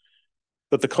concluded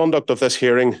that the conduct of this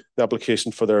hearing, the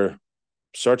application for their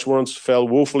search warrants, fell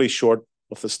woefully short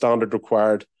of the standard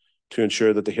required to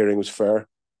ensure that the hearing was fair.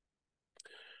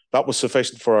 That was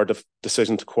sufficient for our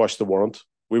decision to quash the warrant.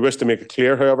 We wish to make it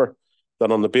clear, however,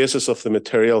 that on the basis of the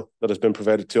material that has been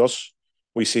provided to us,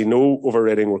 we see no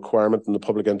overriding requirement in the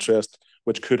public interest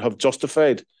which could have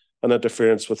justified an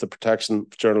interference with the protection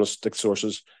of journalistic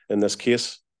sources in this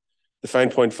case. The Fine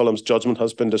Point Films judgment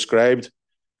has been described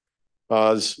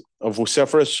as a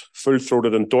vociferous,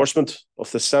 full-throated endorsement of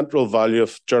the central value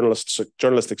of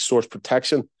journalistic source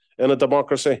protection in a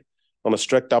democracy and a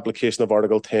strict application of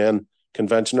Article 10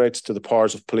 Convention rights to the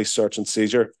powers of police search and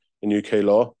seizure in UK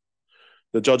law.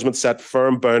 The judgment set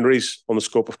firm boundaries on the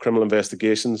scope of criminal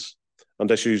investigations and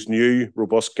issues new,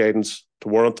 robust guidance to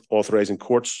warrant authorising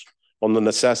courts on the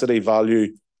necessity,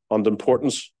 value and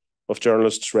importance of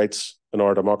journalists' rights in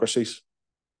our democracies.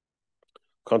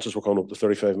 Conscious we're coming up to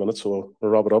 35 minutes, so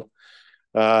we'll wrap it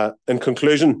up. In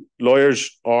conclusion,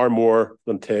 lawyers are more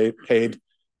than paid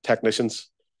technicians.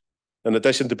 In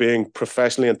addition to being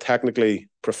professionally and technically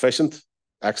proficient,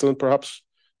 excellent perhaps,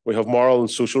 we have moral and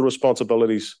social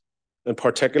responsibilities, in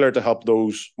particular to help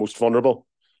those most vulnerable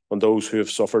and those who have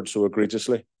suffered so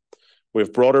egregiously. We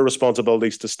have broader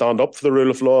responsibilities to stand up for the rule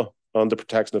of law and the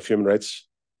protection of human rights.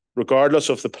 Regardless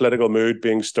of the political mood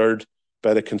being stirred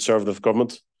by the Conservative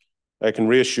government, I can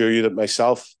reassure you that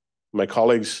myself, my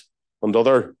colleagues, and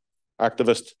other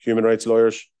activist human rights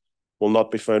lawyers will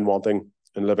not be found wanting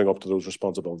in living up to those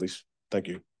responsibilities. Thank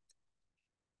you.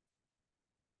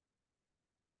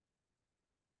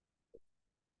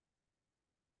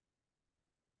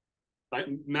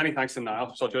 Many thanks to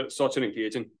Niall. Such an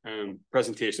engaging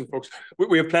presentation, folks.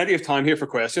 We have plenty of time here for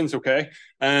questions. Okay,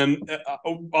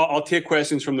 I'll take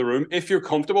questions from the room. If you're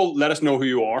comfortable, let us know who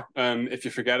you are. If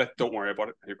you forget it, don't worry about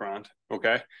it. You're grand.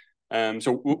 Okay.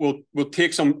 So we'll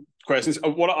take some questions.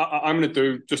 What I'm going to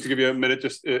do, just to give you a minute,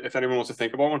 just if anyone wants to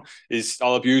think about one, is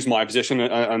I'll abuse my position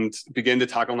and begin to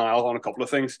tackle Niall on a couple of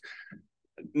things.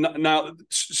 Now,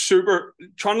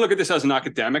 trying to look at this as an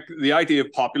academic, the idea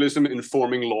of populism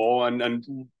informing law and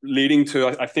leading to,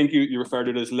 I think you referred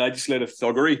to it as legislative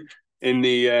thuggery in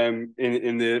the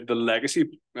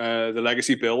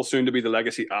legacy bill, soon to be the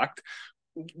Legacy Act.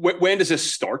 When does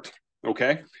this start?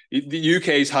 Okay, the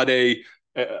UK's had a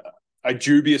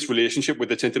dubious relationship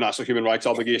with its international human rights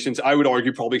obligations. I would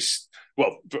argue probably,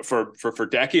 well, for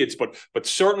decades, but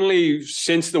certainly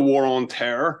since the War on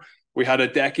Terror, we had a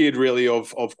decade really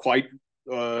of quite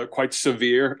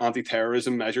severe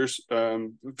anti-terrorism measures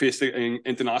facing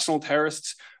international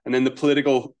terrorists, and then the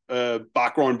political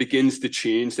background begins to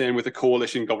change then with the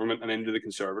coalition government and into the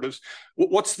Conservatives.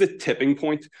 What's the tipping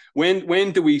point?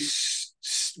 When do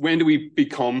we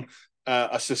become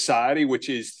a society which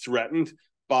is threatened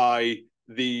by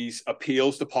these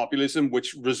appeals to populism,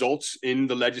 which results in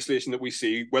the legislation that we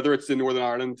see, whether it's the Northern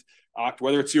Ireland Act,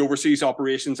 whether it's the Overseas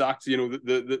Operations Act, you know,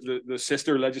 the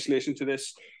sister legislation to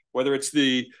this, whether it's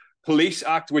the Police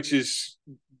Act, which is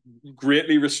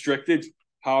greatly restricted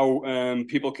how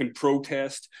people can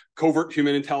protest, Covert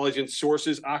Human Intelligence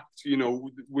Sources Act. You know,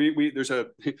 there's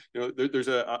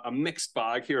a mixed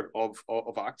bag here of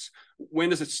acts. When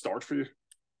does it start for you?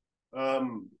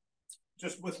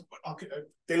 Just with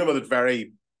dealing with it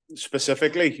very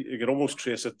specifically, you can almost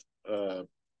trace it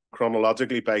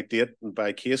chronologically by date and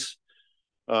by case.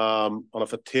 And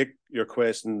if I take your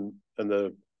question in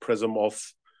the prism of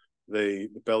the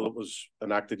bill that was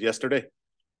enacted yesterday,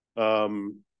 I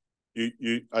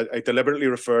deliberately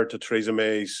referred to Theresa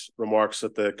May's remarks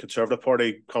at the Conservative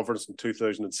Party conference in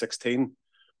 2016.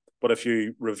 But if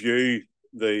you review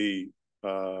the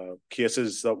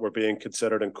cases that were being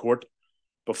considered in court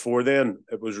before then,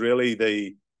 it was really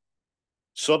the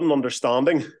sudden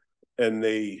understanding in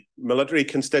the military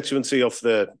constituency of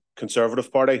the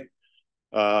Conservative Party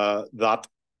that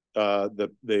the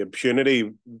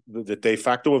impunity, the de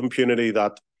facto of impunity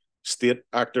that state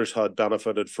actors had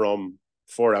benefited from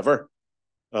forever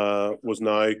was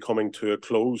now coming to a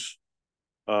close.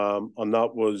 And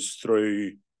that was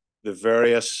through the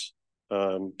various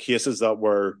cases that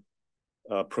were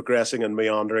progressing and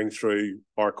meandering through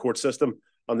our court system.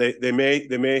 And they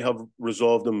may have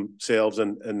resolved themselves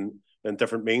in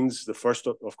different means. The first,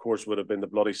 of course, would have been the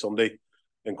Bloody Sunday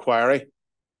inquiry,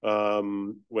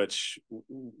 which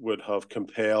would have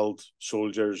compelled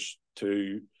soldiers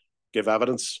to give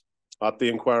evidence at the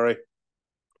inquiry.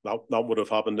 That would have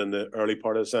happened in the early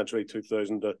part of the century,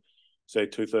 2000 to say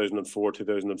 2004,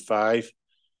 2005.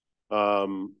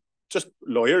 Just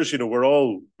lawyers, you know,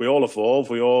 we all evolve,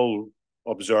 we all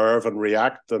observe and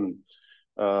react, and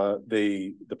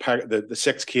the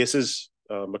 6 cases,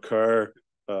 McCurr,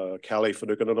 Kelly,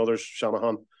 Finucane, and others,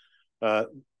 Shanahan,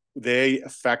 they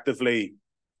effectively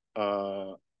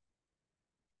and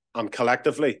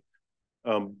collectively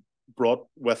brought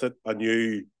with it a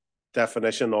new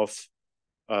definition of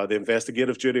the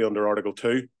investigative duty under Article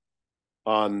 2,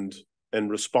 and in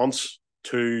response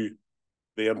to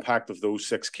the impact of those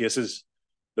 6 cases,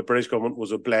 the British government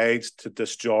was obliged to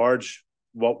discharge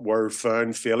what were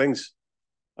found failings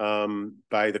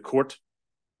by the court.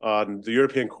 And the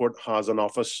European Court has an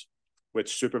office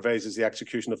which supervises the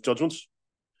execution of judgments.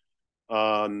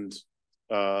 And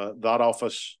that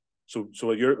office, so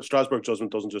a Strasbourg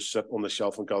judgment doesn't just sit on the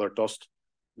shelf and gather dust.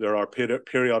 There are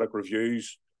periodic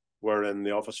reviews wherein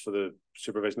the Office for the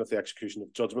Supervision of the Execution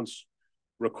of Judgments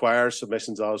requires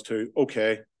submissions as to,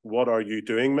 okay, what are you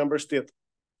doing, member state?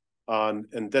 And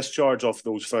in discharge of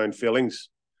those found failings,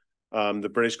 the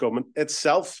British government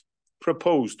itself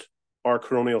proposed our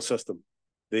coronial system,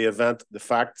 the event, the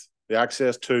fact, the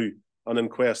access to an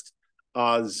inquest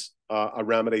as a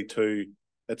remedy to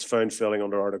its found failing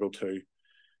under Article 2.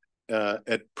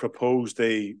 It proposed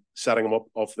the setting up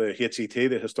of the HET,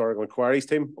 the Historical Inquiries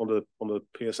Team, on the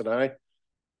PSNI,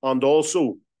 and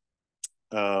also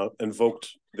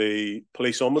invoked the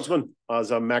police ombudsman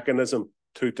as a mechanism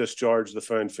to discharge the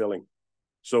found failing.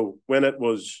 So when it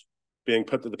was being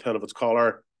put to the pin of its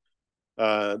collar,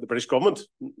 the British government,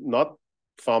 not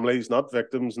families, not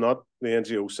victims, not the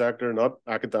NGO sector, not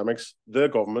academics, the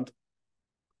government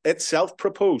itself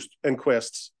proposed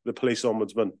inquests, the police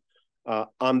ombudsman,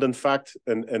 and in fact,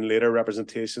 in later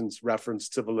representations,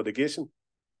 referenced civil litigation.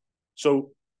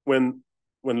 So when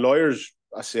lawyers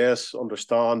assess,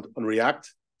 understand, and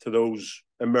react to those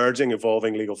emerging,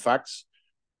 evolving legal facts,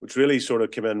 which really sort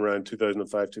of came in around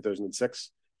 2005,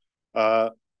 2006,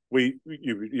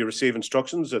 you receive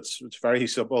instructions. It's very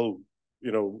simple,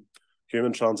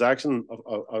 human transaction.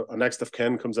 A next of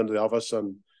kin comes into the office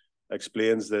and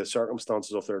explains the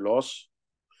circumstances of their loss,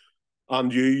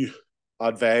 and you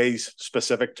advise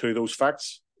specific to those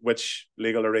facts which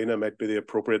legal arena might be the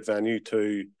appropriate venue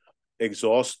to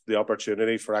exhaust the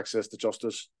opportunity for access to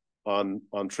justice on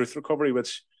truth recovery,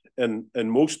 which in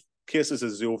most cases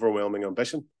is the overwhelming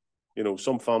ambition.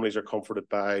 Some families are comforted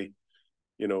by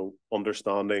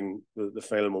understanding the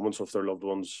final moments of their loved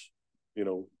ones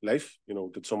life.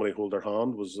 Did somebody hold their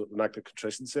hand? Was an act of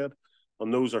contrition said?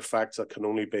 And those are facts that can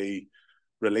only be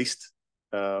released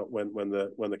when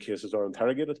the cases are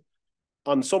interrogated.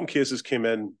 And some cases came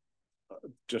in,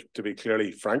 just to be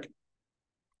clearly frank,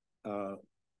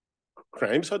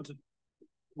 crimes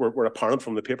were apparent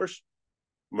from the papers.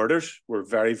 Murders were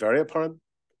very, very apparent,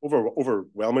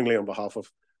 overwhelmingly on behalf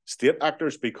of state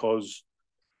actors, because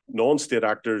non-state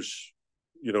actors,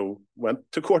 went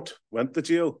to court, went to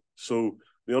jail. So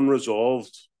the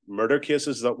unresolved murder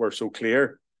cases that were so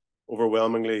clear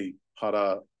overwhelmingly had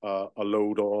a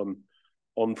load on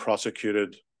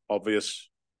unprosecuted, obvious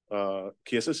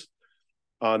cases.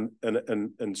 And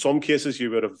in some cases,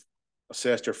 you would have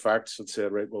assessed your facts and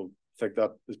said, right, well, I think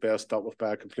that is best dealt with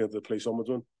by a complaint to the police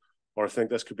ombudsman, or I think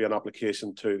this could be an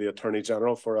application to the Attorney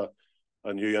General for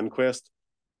a new inquest,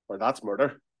 or that's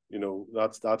murder.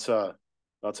 That's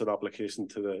an application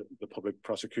to the Public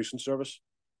Prosecution Service.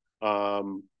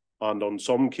 And on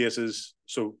some cases,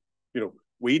 so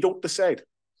we don't decide.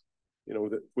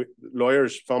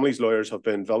 Families' lawyers have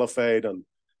been vilified and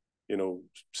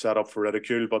set up for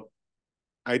ridicule, but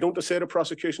I don't decide a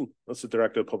prosecution. That's the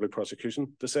Director of Public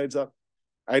Prosecution decides that.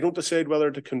 I don't decide whether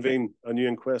to convene a new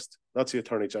inquest. That's the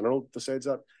Attorney General decides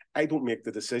that. I don't make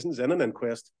the decisions in an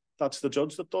inquest. That's the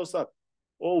judge that does that.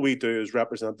 All we do is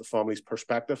represent the family's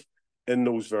perspective in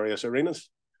those various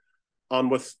arenas. And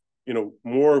with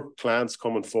more clients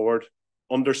coming forward,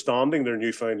 understanding their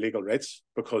newfound legal rights,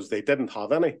 because they didn't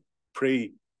have any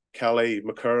pre-Kelly,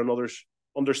 McCurr and others,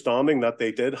 understanding that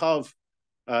they did have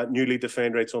newly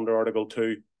defined rights under Article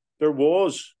 2, there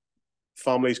was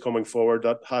families coming forward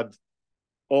that had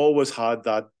always had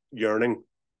that yearning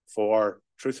for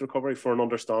truth recovery, for an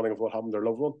understanding of what happened to their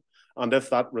loved one. And if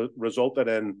that resulted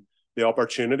in the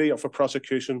opportunity of a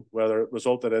prosecution, whether it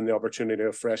resulted in the opportunity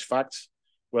of fresh facts,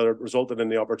 whether it resulted in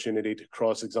the opportunity to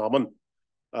cross-examine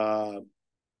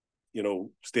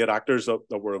state actors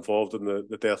that were involved in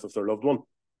the death of their loved one,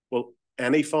 well,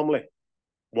 any family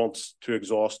wants to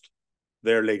exhaust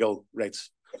their legal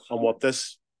rights. And what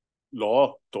this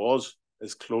law does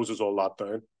is closes all that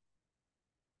down.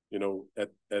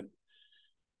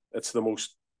 It's the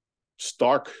most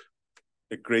stark,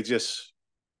 egregious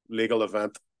legal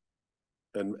event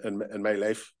in my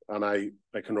life. And I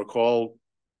can recall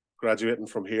graduating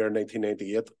from here in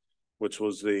 1998, which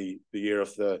was the year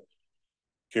of the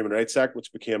Human Rights Act,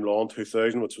 which became law in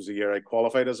 2000, which was the year I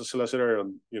qualified as a solicitor.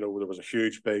 And, there was a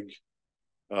huge, big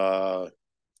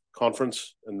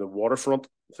conference in the waterfront.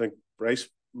 I think Bryce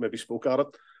maybe spoke at it.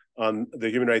 And the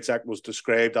Human Rights Act was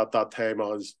described at that time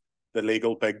as the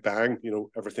legal big bang,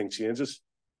 everything changes.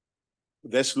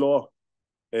 This law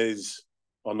is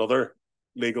another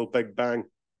legal big bang,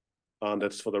 and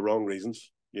it's for the wrong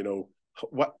reasons. On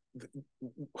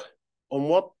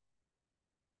what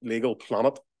legal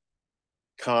planet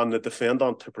can the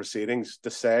defendant to proceedings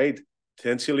decide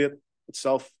to insulate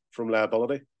itself from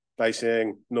liability by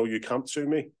saying, no, you can't sue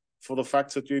me for the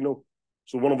facts that you know?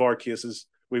 So one of our cases,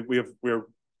 we're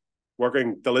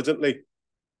working diligently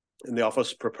in the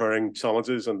office preparing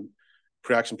challenges, and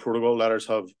pre-action protocol letters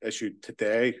have issued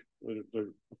today.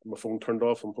 My phone turned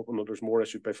off. I'm hoping that there's more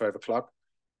issued by 5 o'clock.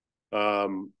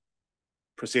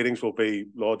 Proceedings will be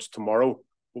lodged tomorrow.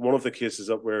 But one of the cases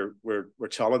that we're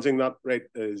challenging that right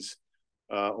is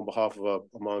on behalf of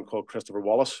a man called Christopher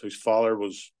Wallace, whose father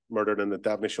was murdered in the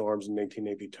Devonish Arms in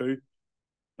 1982.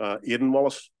 Aidan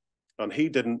Wallace, and he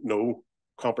didn't know,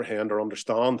 comprehend, or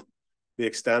understand the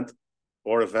extent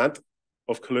or event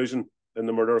of collusion in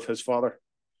the murder of his father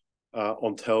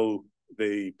until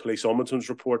the police ombudsman's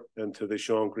report into the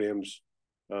Sean Graham's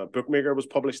bookmaker was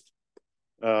published.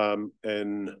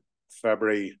 in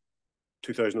February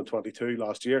 2022,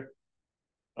 last year.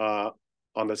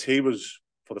 And as he was,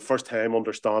 for the first time,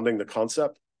 understanding the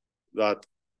concept that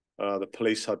the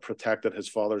police had protected his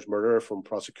father's murderer from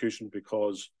prosecution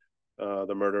because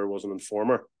the murderer was an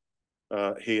informer,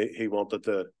 he wanted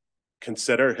to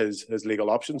consider his legal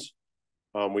options.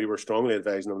 We were strongly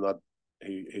advising him that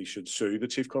he should sue the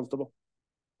chief constable.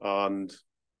 And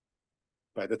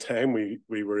by the time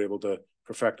we were able to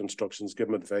perfect instructions, give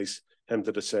him advice, him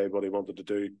to decide what he wanted to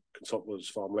do, consult with his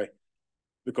family,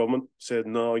 the government said,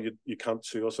 no, you can't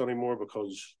sue us anymore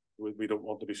because we don't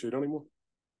want to be sued anymore.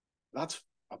 That's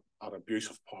an abuse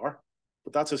of power.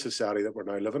 But that's a society that we're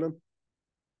now living in.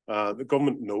 The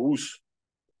government knows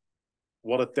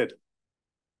what it did.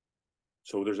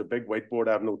 So there's a big whiteboard,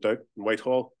 I have no doubt, in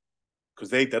Whitehall,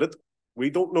 because they did it. We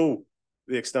don't know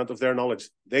the extent of their knowledge.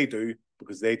 They do,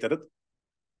 because they did it.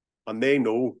 And they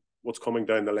know what's coming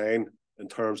down the line in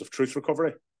terms of truth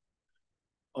recovery.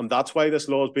 And that's why this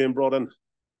law is being brought in,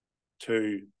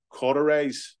 to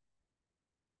cauterize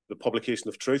the publication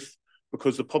of truth,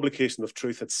 because the publication of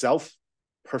truth itself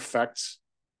perfects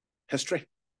history.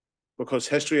 Because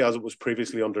history, as it was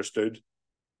previously understood,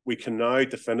 we can now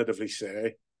definitively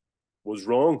say was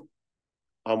wrong.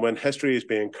 And when history is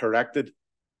being corrected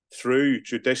through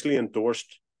judicially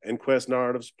endorsed inquest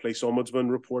narratives, police ombudsman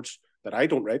reports that I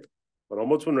don't write, but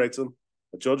ombudsman writes them,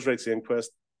 a judge writes the inquest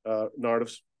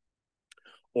narratives,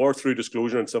 or through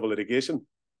disclosure in civil litigation,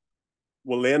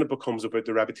 well, then it becomes about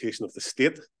the reputation of the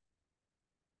state.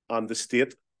 And the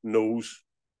state knows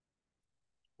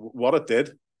what it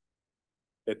did.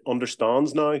 It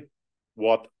understands now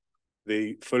what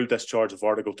the full discharge of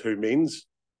Article 2 means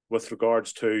with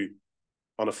regards to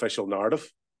an official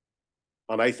narrative.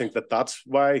 And I think that that's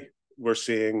why we're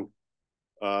seeing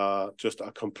just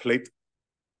a complete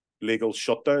legal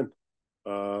shutdown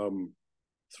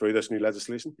through this new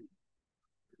legislation.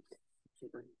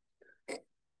 Super.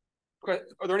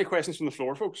 Are there any questions from the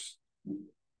floor, folks?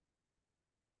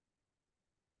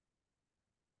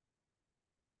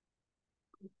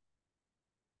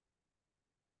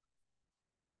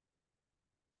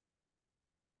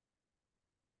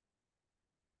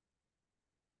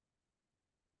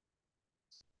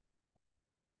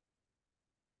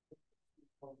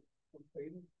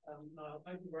 Niall,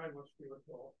 thank you very much for your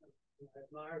talk. I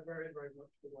admire very, very much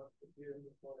the work that you and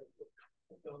the colleagues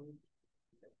have done.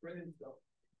 Brilliant stuff.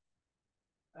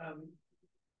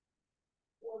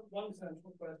 One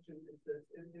central question is this: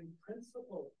 in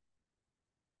principle,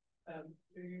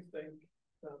 do you think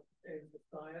that a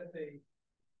society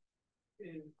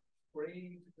is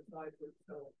free to decide for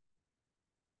itself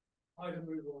how to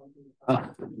move on from the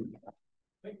past?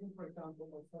 Thinking, for example,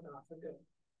 of South Africa,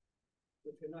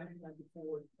 which in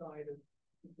 1994 decided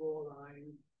to draw a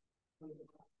line to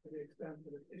the extent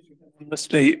that it issued an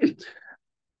amnesty.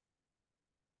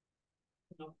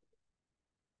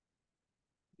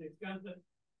 The extent that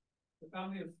the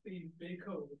family of Steve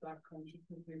Biko, the black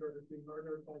consciousness leader, has been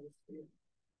murdered by the state,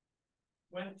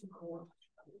 went to court,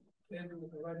 claiming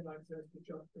that the right of access to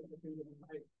justice had been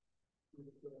denied, and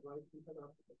the right in South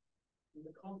Africa. In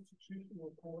the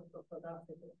constitutional court of South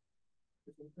Africa,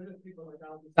 which included people like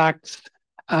Alvin Sachs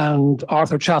and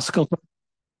Arthur Chaskell,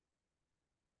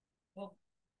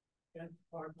 against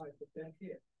apartheid for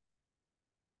decades,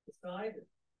 decided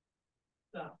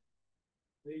that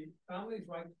the family's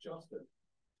right to justice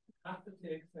have to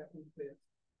take second place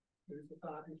to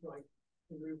society's right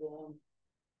to move on.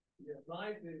 They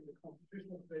applied the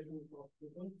constitutional provisions of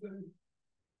Ubuntu.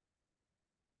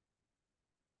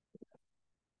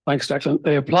 Thanks, Declan.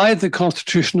 They applied the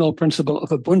constitutional principle of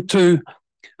Ubuntu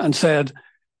and said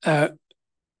that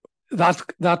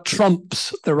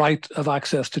trumps the right of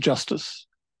access to justice.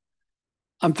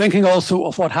 I'm thinking also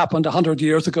of what happened 100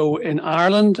 years ago in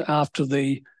Ireland after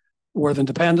the War of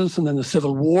Independence and then the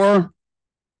Civil War.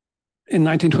 In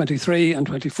 1923 and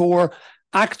 24,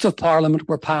 acts of parliament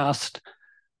were passed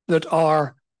that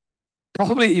are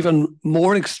probably even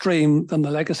more extreme than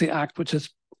the Legacy Act, which has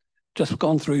just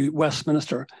gone through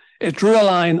Westminster. It drew a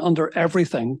line under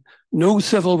everything. No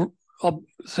civil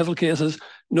cases,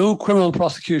 no criminal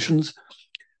prosecutions.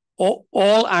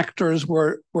 All actors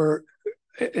were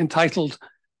entitled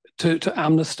to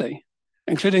amnesty,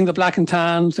 including the Black and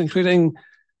Tans, including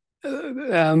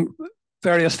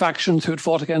various factions who had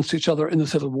fought against each other in the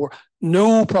Civil War.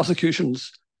 No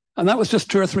prosecutions. And that was just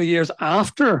 2 or 3 years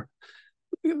after,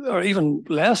 or even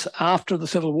less, after the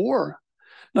Civil War.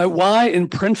 Now, why, in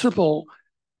principle,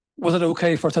 was it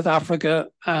okay for South Africa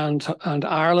and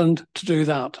Ireland to do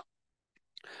that?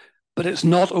 But it's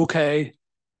not okay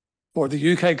for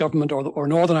the UK government or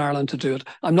Northern Ireland to do it.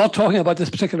 I'm not talking about this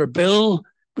particular bill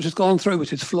which has gone through,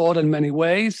 which is flawed in many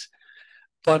ways.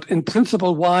 But in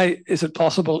principle, why is it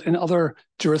possible in other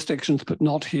jurisdictions but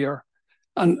not here?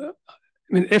 And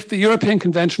I mean, if the European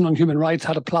Convention on Human Rights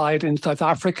had applied in South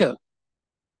Africa,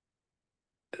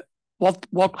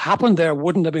 what happened there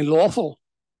wouldn't have been lawful,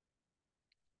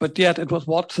 but yet it was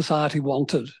what society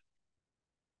wanted.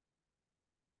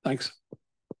 Thanks.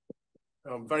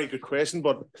 Very good question,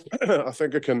 but I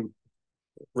think I can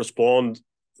respond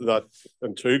that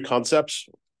in two concepts.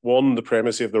 One, the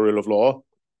primacy of the rule of law.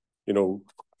 You know,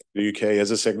 the UK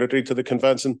is a signatory to the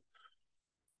convention,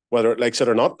 whether it likes it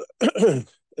or not.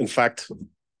 In fact,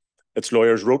 its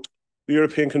lawyers wrote the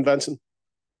European Convention.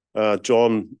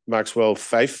 John Maxwell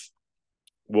Fyfe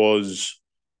was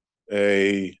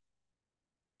a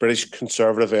British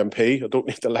Conservative MP. I don't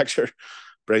need to lecture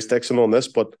Bryce Dixon on this,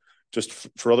 but just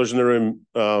for others in the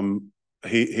room,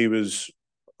 he was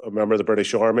a member of the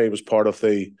British Army. He was part of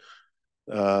the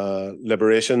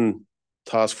Liberation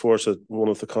Task Force at one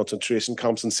of the concentration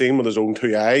camps and seen with his own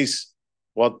two eyes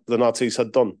what the Nazis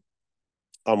had done,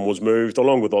 and was moved,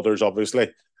 along with others,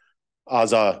 obviously,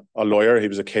 as a lawyer. He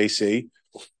was a KC,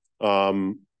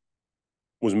 was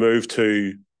moved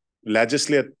to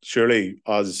legislate, surely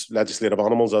as legislative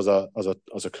animals, as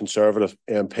a Conservative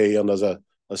MP and as a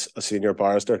senior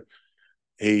barrister.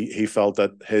 He felt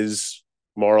that his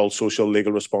moral, social,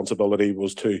 legal responsibility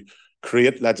was to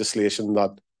create legislation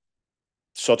that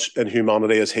such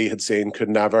inhumanity as he had seen could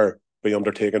never be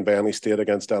undertaken by any state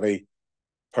against any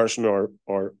person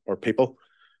or people.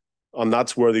 And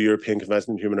that's where the European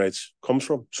Convention on Human Rights comes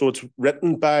from. So it's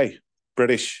written by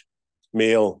British,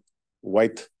 male,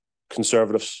 white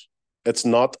conservatives. It's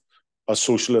not a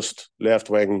socialist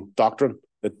left-wing doctrine.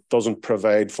 It doesn't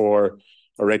provide for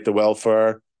a right to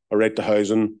welfare, a right to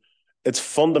housing. It's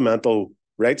fundamental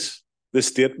rights. The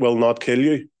state will not kill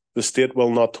you. The state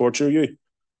will not torture you.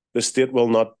 The state will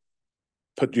not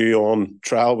put you on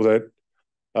trial without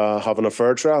having a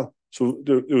fair trial. So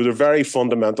they're very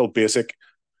fundamental, basic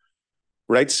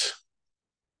rights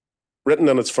written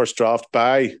in its first draft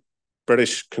by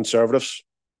British conservatives.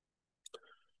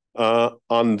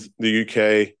 And the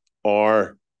UK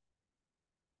are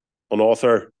an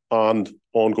author and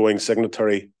ongoing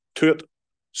signatory to it.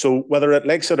 So whether it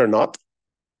likes it or not,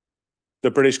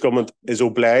 the British government is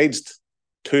obliged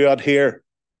to adhere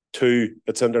to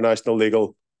its international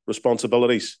legal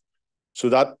responsibilities. So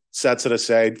that sets it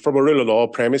aside from a rule of law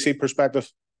primacy perspective.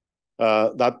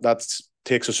 That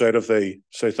takes us out of the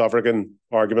South African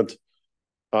argument.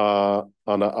 And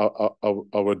I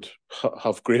would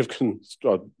have grave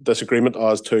disagreement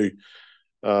as to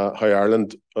how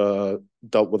Ireland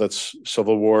dealt with its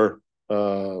Civil War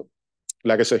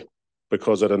legacy,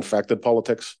 because it infected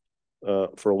politics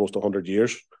for almost 100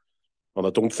 years. And I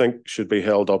don't think should be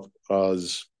held up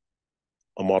as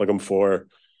a modicum for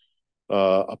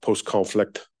a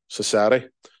post-conflict society.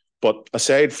 But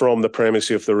aside from the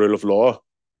primacy of the rule of law,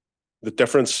 the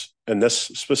difference in this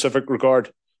specific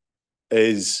regard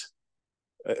is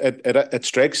it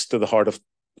strikes to the heart of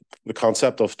the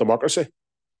concept of democracy.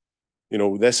 You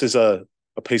know, this is a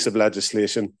piece of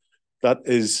legislation that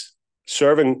is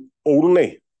serving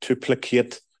only to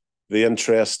placate the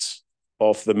interests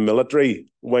of the military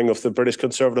wing of the British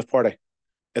Conservative Party.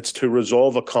 It's to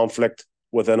resolve a conflict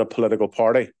within a political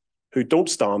party who don't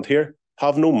stand here,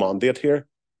 have no mandate here,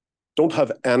 don't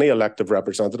have any elected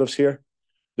representatives here.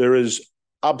 There is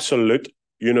absolute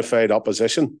unified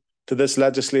opposition to this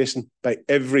legislation by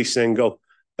every single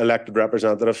elected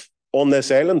representative on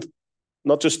this island,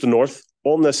 not just the North,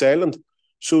 on this island.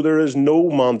 So there is no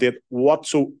mandate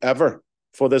whatsoever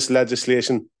for this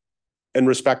legislation in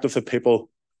respect of the people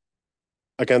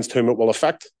against whom it will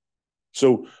affect.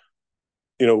 So,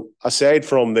 you know, aside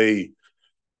from the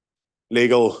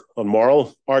legal and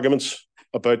moral arguments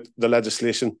about the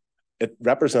legislation, it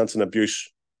represents an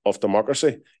abuse of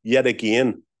democracy. Yet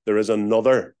again, there is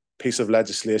another piece of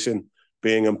legislation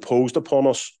being imposed upon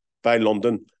us by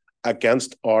London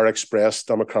against our express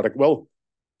democratic will.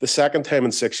 The second time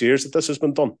in 6 years that this has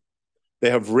been done.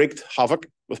 They have wreaked havoc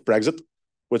with Brexit,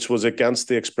 which was against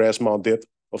the express mandate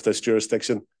of this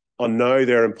jurisdiction. And now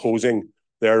they're imposing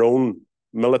their own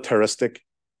militaristic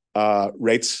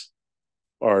rights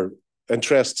or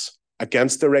interests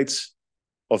against the rights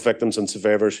of victims and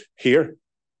survivors here.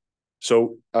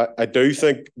 So I do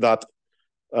think that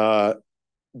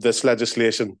this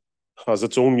legislation has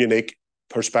its own unique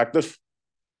perspective,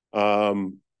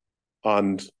 and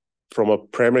from a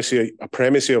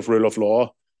primacy of rule of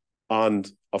law and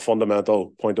a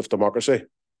fundamental point of democracy,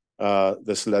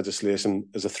 this legislation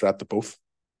is a threat to both.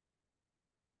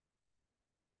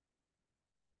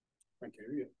 Thank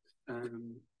you.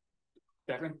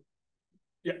 Declan?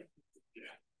 Yeah.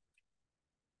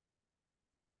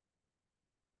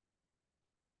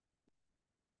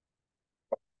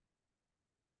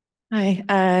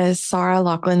 Hi, Sarah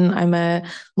Loughlin. I'm a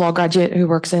law graduate who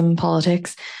works in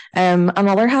politics.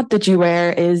 Another hat that you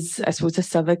wear is, I suppose, a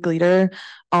civic leader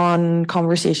on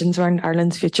conversations around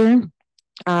Ireland's future.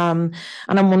 And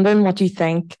I'm wondering what you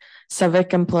think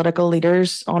civic and political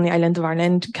leaders on the island of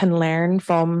Ireland can learn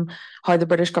from how the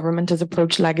British government has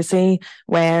approached legacy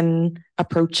when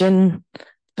approaching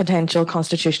potential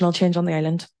constitutional change on the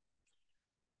island.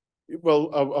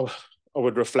 Well, I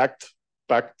would reflect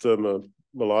back to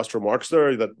my last remarks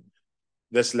there that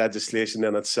this legislation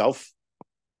in itself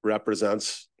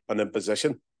represents an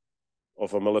imposition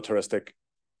of a militaristic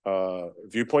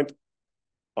viewpoint,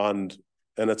 and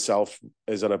in itself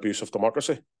is an abuse of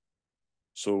democracy.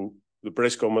 So the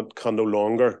British government can no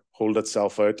longer hold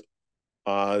itself out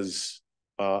as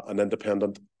an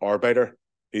independent arbiter,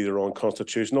 either on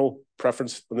constitutional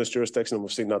preference in this jurisdiction, and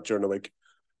we've seen that during the week,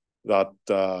 that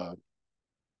the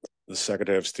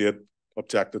Secretary of State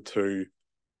objected to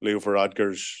Leo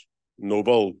Varadkar's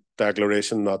noble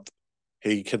declaration that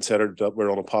he considered that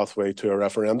we're on a pathway to a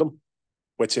referendum,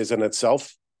 which is in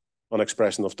itself an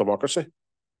expression of democracy.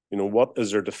 You know, what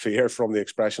is there to fear from the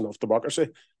expression of democracy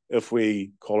if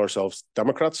we call ourselves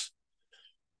Democrats?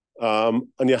 And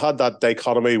you had that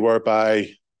dichotomy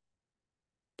whereby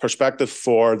perspective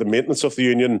for the maintenance of the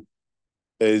union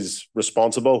is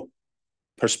responsible,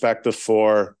 perspective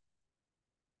for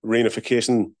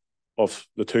reunification of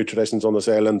the two traditions on this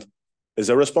island is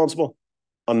irresponsible.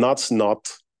 And that's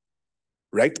not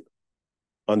right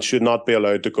and should not be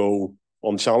allowed to go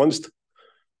unchallenged.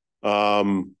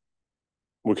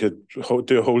 We could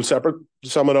do a whole separate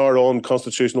seminar on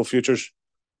constitutional futures.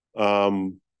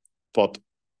 But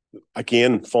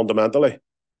again, fundamentally,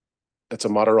 it's a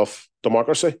matter of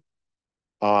democracy.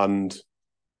 And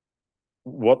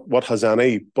what has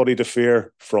anybody to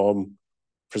fear from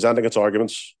presenting its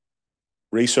arguments,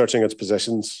 researching its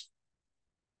positions,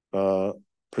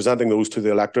 presenting those to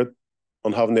the electorate,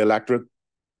 and having the electorate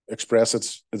express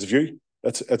its view?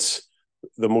 It's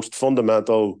the most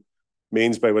fundamental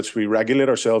means by which we regulate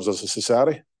ourselves as a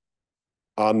society.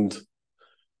 And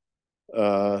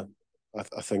I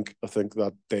think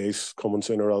that day's coming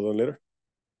sooner rather than later.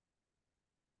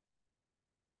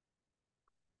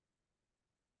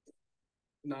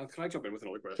 Now, can I jump in with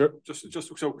another question? Sure.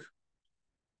 Just so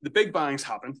the big bangs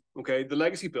happen, okay? The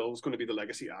Legacy Bill is going to be the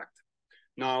Legacy Act.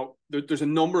 Now, there's a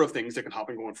number of things that can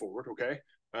happen going forward, okay?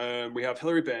 We have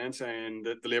Hilary Benn saying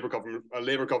that the Labour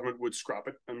government would scrap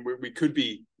it, and we could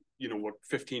be,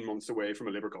 15 months away from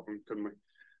a Labour government, couldn't we?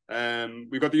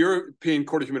 We've got the European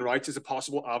Court of Human Rights as a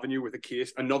possible avenue with a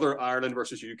case, another Ireland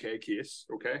versus UK case,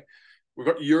 okay? We've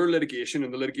got your litigation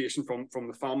and the litigation from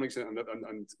the families, and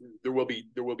there will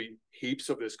be heaps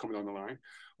of this coming down the line.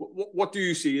 What do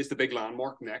you see as the big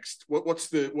landmark next? What's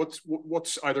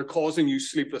either causing you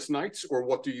sleepless nights, or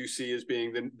what do you see as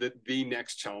being the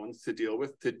next challenge to deal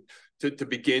with, to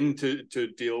begin to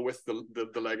deal with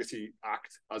the Legacy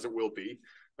Act as it will be?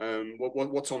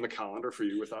 What's on the calendar for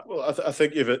you with that? Well, I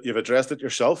think you've addressed it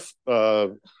yourself,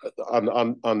 and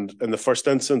in the first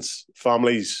instance,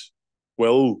 families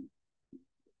will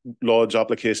lodge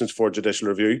applications for judicial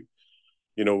review.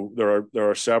 There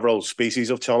are several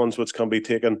species of challenge which can be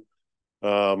taken.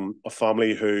 A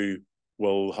family who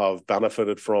will have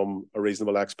benefited from a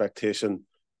reasonable expectation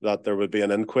that there would be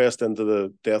an inquest into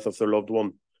the death of their loved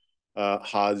one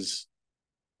has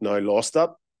now lost that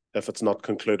if it's not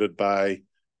concluded by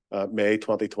May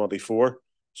 2024.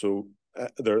 So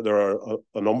there are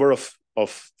a number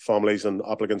of families and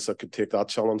applicants that could take that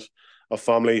challenge. A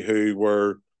family who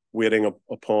were waiting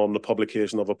upon the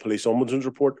publication of a police ombudsman's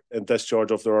report in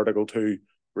discharge of their Article 2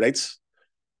 rights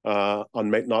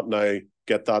and might not now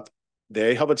get that,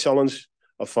 they have a challenge.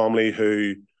 A family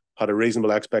who had a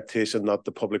reasonable expectation that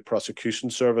the Public Prosecution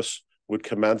Service would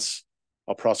commence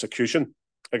a prosecution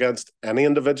against any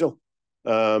individual.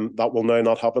 That will now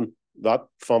not happen. That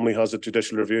family has a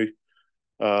judicial review.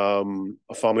 A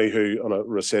family who, and I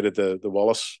recited the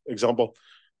Wallace example,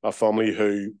 a family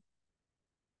who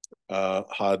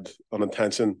had an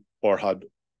intention or had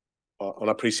an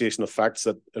appreciation of facts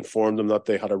that informed them that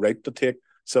they had a right to take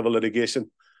civil litigation,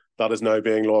 that is now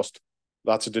being lost.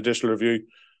 That's a judicial review.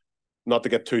 Not to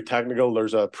get too technical,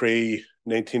 there's a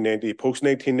pre-1990,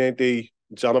 post-1990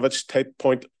 Janovich type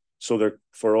point. So there,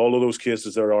 for all of those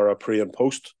cases, there are a pre and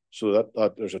post. So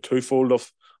that there's a twofold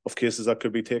of cases that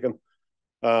could be taken.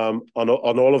 And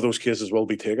all of those cases will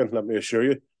be taken, let me assure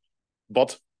you.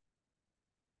 But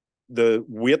the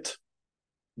weight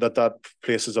that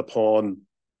places upon,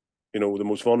 the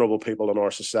most vulnerable people in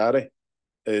our society,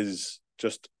 is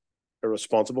just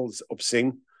irresponsible. It's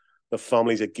obscene. The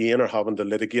families again are having to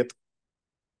litigate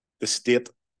the state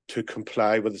to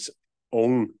comply with its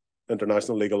own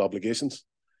international legal obligations.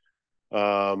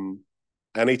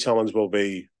 Any challenge will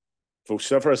be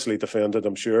vociferously defended,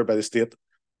 I'm sure, by the state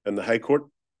in the High Court.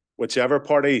 Whichever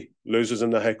party loses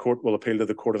in the High Court will appeal to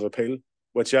the Court of Appeal.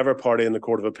 Whichever party in the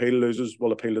Court of Appeal loses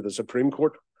will appeal to the Supreme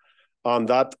Court. And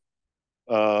that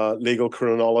legal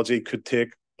chronology could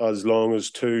take as long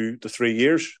as 2 to 3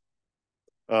 years.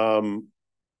 My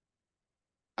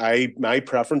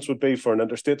preference would be for an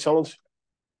interstate challenge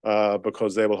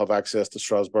because they will have access to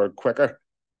Strasbourg quicker,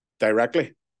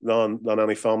 directly, than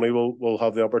any family will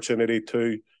have the opportunity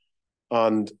to.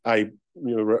 And I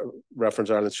reference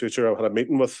Ireland's Future. I had a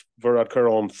meeting with Varadkar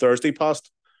on Thursday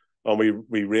past, and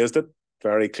we raised it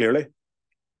very clearly.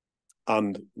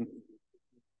 And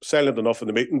silent enough in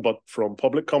the meeting, but from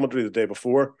public commentary the day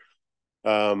before,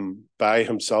 by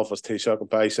himself as Taoiseach and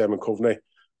by Simon Coveney,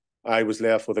 I was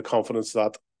left with the confidence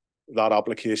that that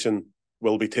application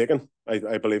will be taken.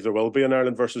 I believe there will be an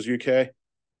Ireland versus UK.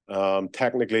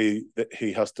 Technically,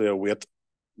 he has to await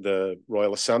the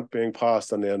royal assent being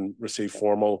passed and then receive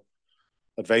formal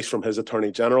advice from his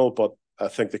Attorney General. But I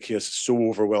think the case is so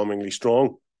overwhelmingly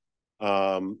strong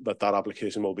that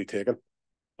application will be taken.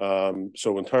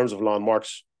 So in terms of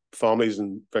landmarks, families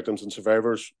and victims and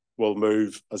survivors will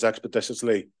move as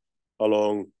expeditiously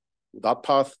along that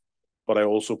path. But I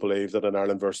also believe that in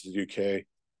Ireland versus the UK,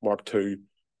 Mark II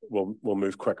will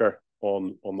move quicker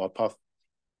on that path.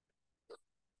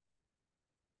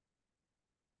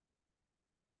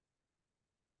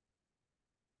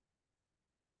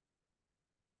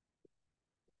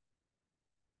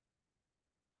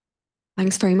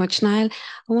 Thanks very much, Niall.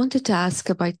 I wanted to ask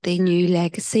about the new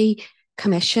Legacy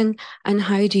Commission and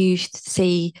how do you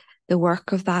see the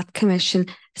work of that commission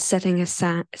sitting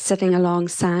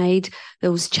alongside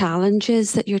those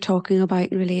challenges that you're talking about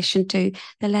in relation to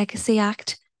the Legacy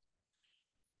Act?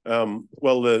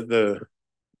 Well, the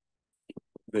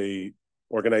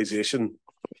organisation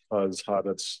has had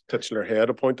its titular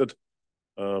head appointed,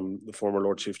 the former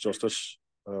Lord Chief Justice,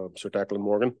 Sir Declan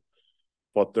Morgan,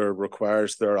 but there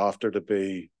requires thereafter to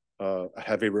be a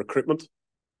heavy recruitment.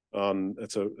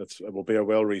 It will be a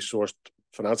well-resourced,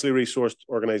 financially resourced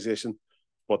organisation,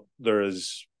 but there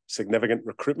is significant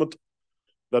recruitment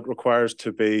that requires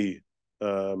to be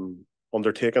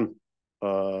undertaken.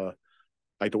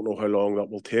 I don't know how long that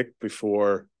will take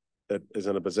before it is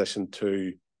in a position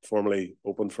to formally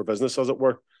open for business, as it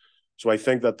were. So I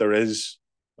think that there is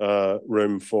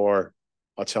room for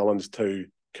a challenge to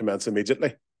commence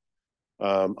immediately,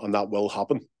 and that will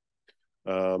happen.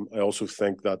 I also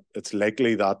think that it's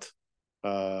likely that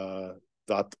the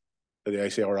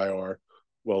ICRIR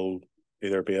will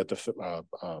either be a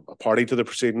party to the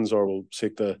proceedings or will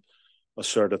seek to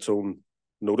assert its own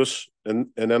notice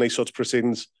in any such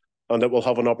proceedings, and it will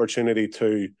have an opportunity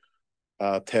to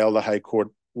tell the High Court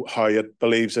how it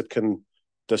believes it can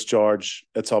discharge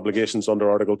its obligations under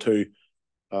Article 2.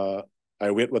 I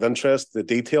await with interest the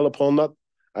detail upon that.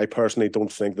 I personally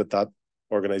don't think that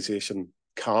organisation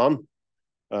can,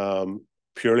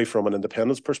 purely from an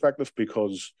independence perspective,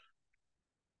 because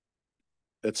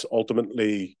it's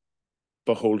ultimately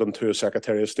beholden to a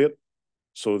Secretary of State.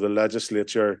 So the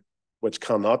legislature, which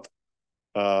cannot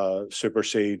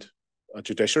supersede a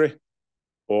judiciary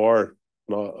or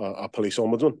a police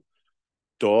ombudsman,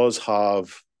 does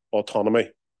have autonomy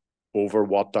over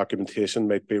what documentation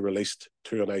might be released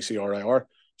to an ICRIR.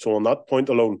 So on that point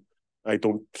alone, I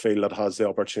don't feel it has the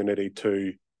opportunity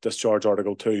to discharge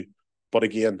Article 2. But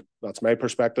again, that's my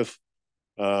perspective,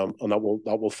 and that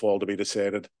will fall to be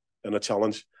decided in a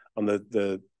challenge. And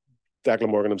the Declan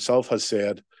Morgan himself has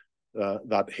said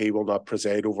that he will not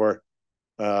preside over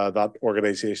that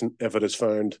organisation if it is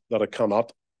found that it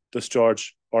cannot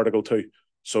discharge Article 2.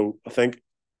 So I think,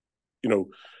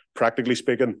 practically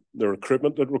speaking, the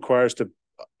recruitment that requires to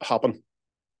happen,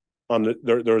 and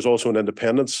there is also an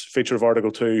independence feature of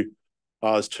Article 2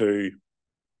 as to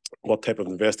what type of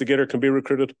investigator can be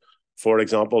recruited. For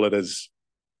example, it is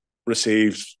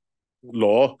received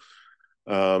law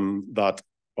that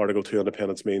Article 2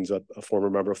 independence means that a former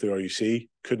member of the RUC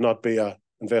could not be an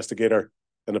investigator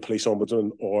in a police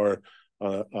ombudsman or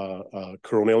a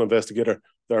coronial investigator.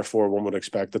 Therefore, one would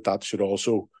expect that should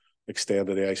also extend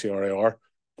to the ICRIR.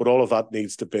 But all of that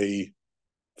needs to be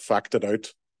factored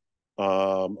out,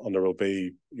 and there will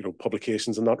be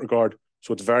publications in that regard.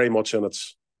 So it's very much in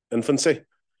its infancy.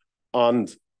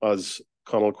 And as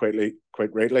Conall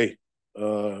quite rightly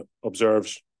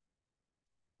observes,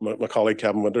 my colleague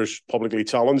Kevin Winters publicly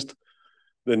challenged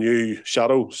the new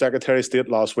Shadow Secretary of State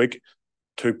last week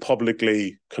to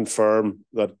publicly confirm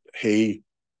that he,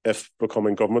 if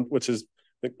becoming government, which is,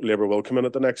 I think Labour will come in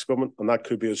at the next government, and that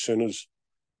could be as soon as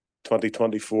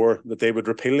 2024, that they would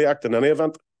repeal the Act in any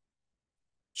event.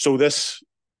 So this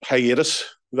hiatus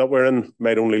that we're in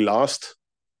might only last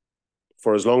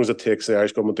for as long as it takes the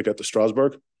Irish government to get to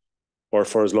Strasbourg, or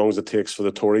for as long as it takes for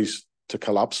the Tories to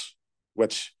collapse,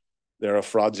 which they're a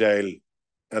fragile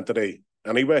entity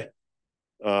anyway.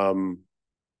 A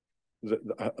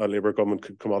Labour government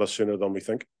could come at us sooner than we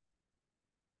think.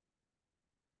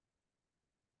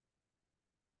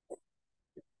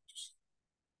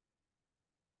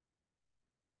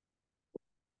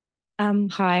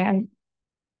 Hi, I'm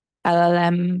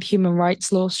LLM human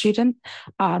rights law student.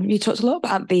 You talked a lot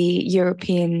about the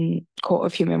European Court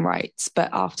of Human Rights, but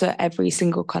after every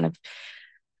single kind of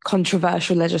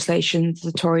controversial legislation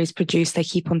the Tories produce, they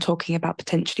keep on talking about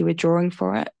potentially withdrawing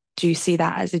from it. Do you see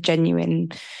that as a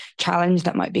genuine challenge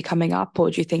that might be coming up,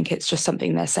 or do you think it's just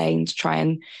something they're saying to try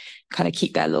and kind of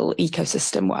keep their little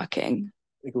ecosystem working?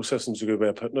 Ecosystem's a good way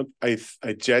of putting it.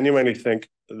 I genuinely think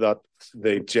that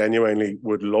they genuinely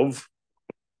would love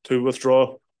to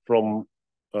withdraw from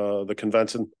the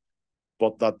convention,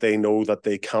 but that they know that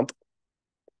they can't.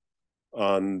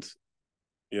 And,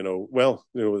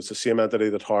 it's the same entity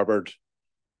that harboured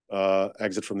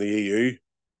exit from the EU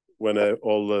when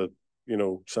all the,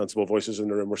 sensible voices in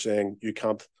the room were saying you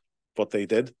can't, but they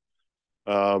did.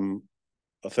 I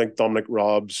think Dominic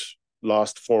Raab's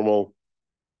last formal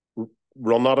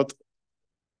run at it,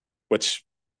 which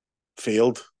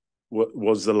failed,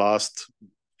 was the last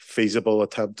feasible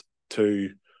attempt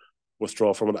to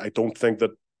withdraw from it. I don't think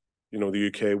that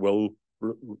the UK will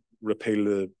repeal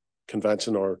the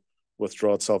convention or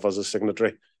withdraw itself as a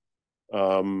signatory,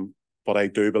 but I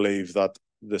do believe that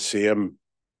the same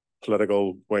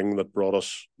political wing that brought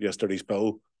us yesterday's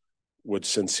bill would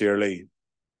sincerely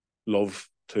love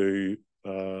to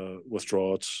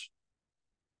withdraw its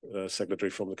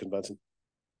signatory from the convention.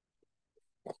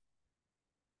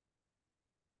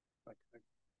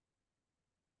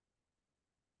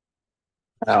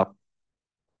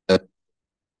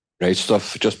 Right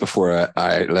stuff just before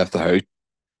I left the house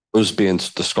was being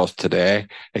discussed today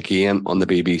again on the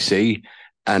BBC,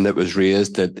 and it was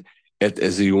raised that it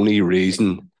is the only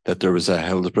reason that there was a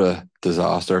Hillsborough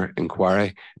disaster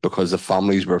inquiry, because the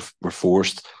families were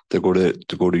forced to go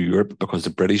to Europe because the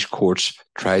British courts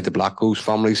tried to block those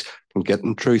families from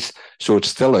getting truth. So it's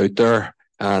still out there,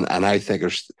 and I think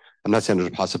I'm not saying there's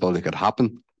a possibility it could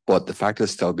happen, but the fact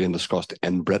it's still being discussed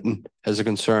in Britain is a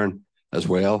concern as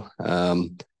well,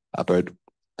 about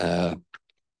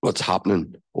what's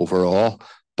happening overall.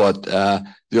 But the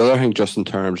other thing, just in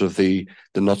terms of the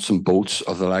nuts and bolts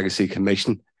of the Legacy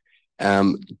Commission,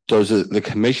 does the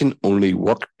Commission only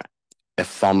work if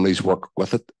families work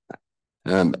with it?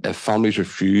 If families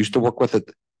refuse to work with it,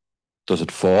 does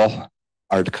it fall,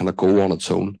 or can it go on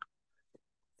its own?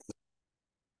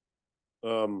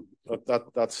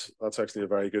 That's actually a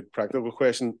very good practical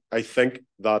question. I think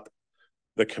that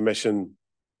the Commission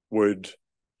would,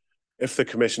 if the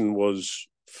Commission was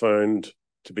found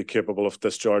to be capable of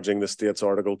discharging the state's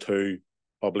Article 2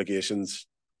 obligations,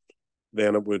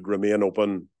 then it would remain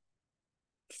open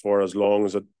for as long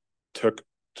as it took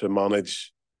to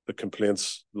manage the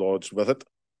complaints lodged with it.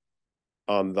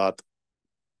 And I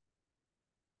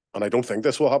don't think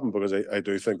this will happen, because I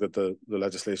do think that the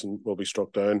legislation will be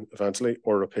struck down eventually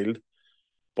or repealed,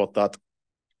 but that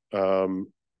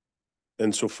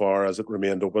insofar as it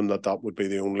remained open, that would be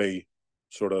the only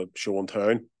sort of show in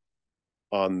town,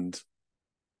 and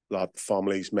that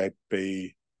families might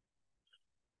be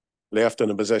left in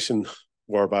a position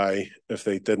whereby if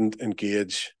they didn't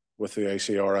engage with the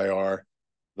ICRIR,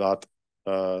 that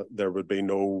there would be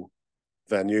no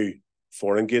venue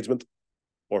for engagement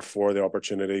or for the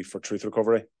opportunity for truth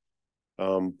recovery.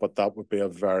 But that would be a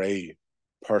very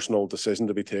personal decision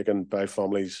to be taken by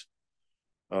families.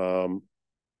 And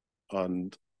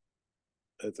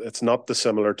it's not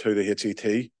dissimilar to the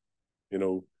HET.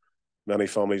 Many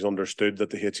families understood that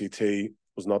the HET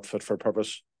was not fit for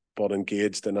purpose, but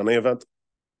engaged in any event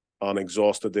and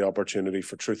exhausted the opportunity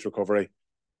for truth recovery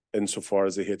insofar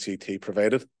as the HET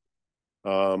provided.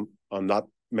 And that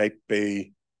might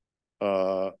be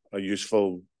a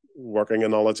useful working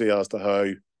analogy as to how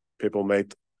people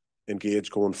might engage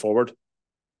going forward.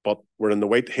 But we're in the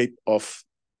white heat of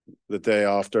the day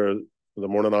after, the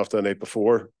morning after, the night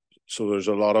before. So there's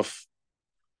a lot of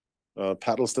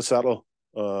petals to settle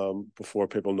before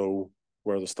people know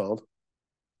where they stand.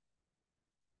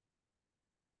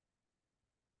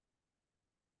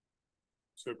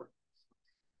 Super.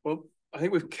 Well, I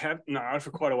think we've kept Niall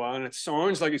for quite a while, and it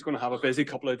sounds like he's going to have a busy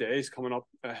couple of days coming up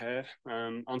ahead.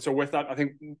 And so with that, I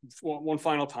think one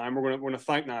final time we're going to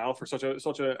thank Niall for such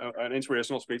an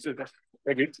inspirational speech.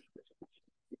 Thank you.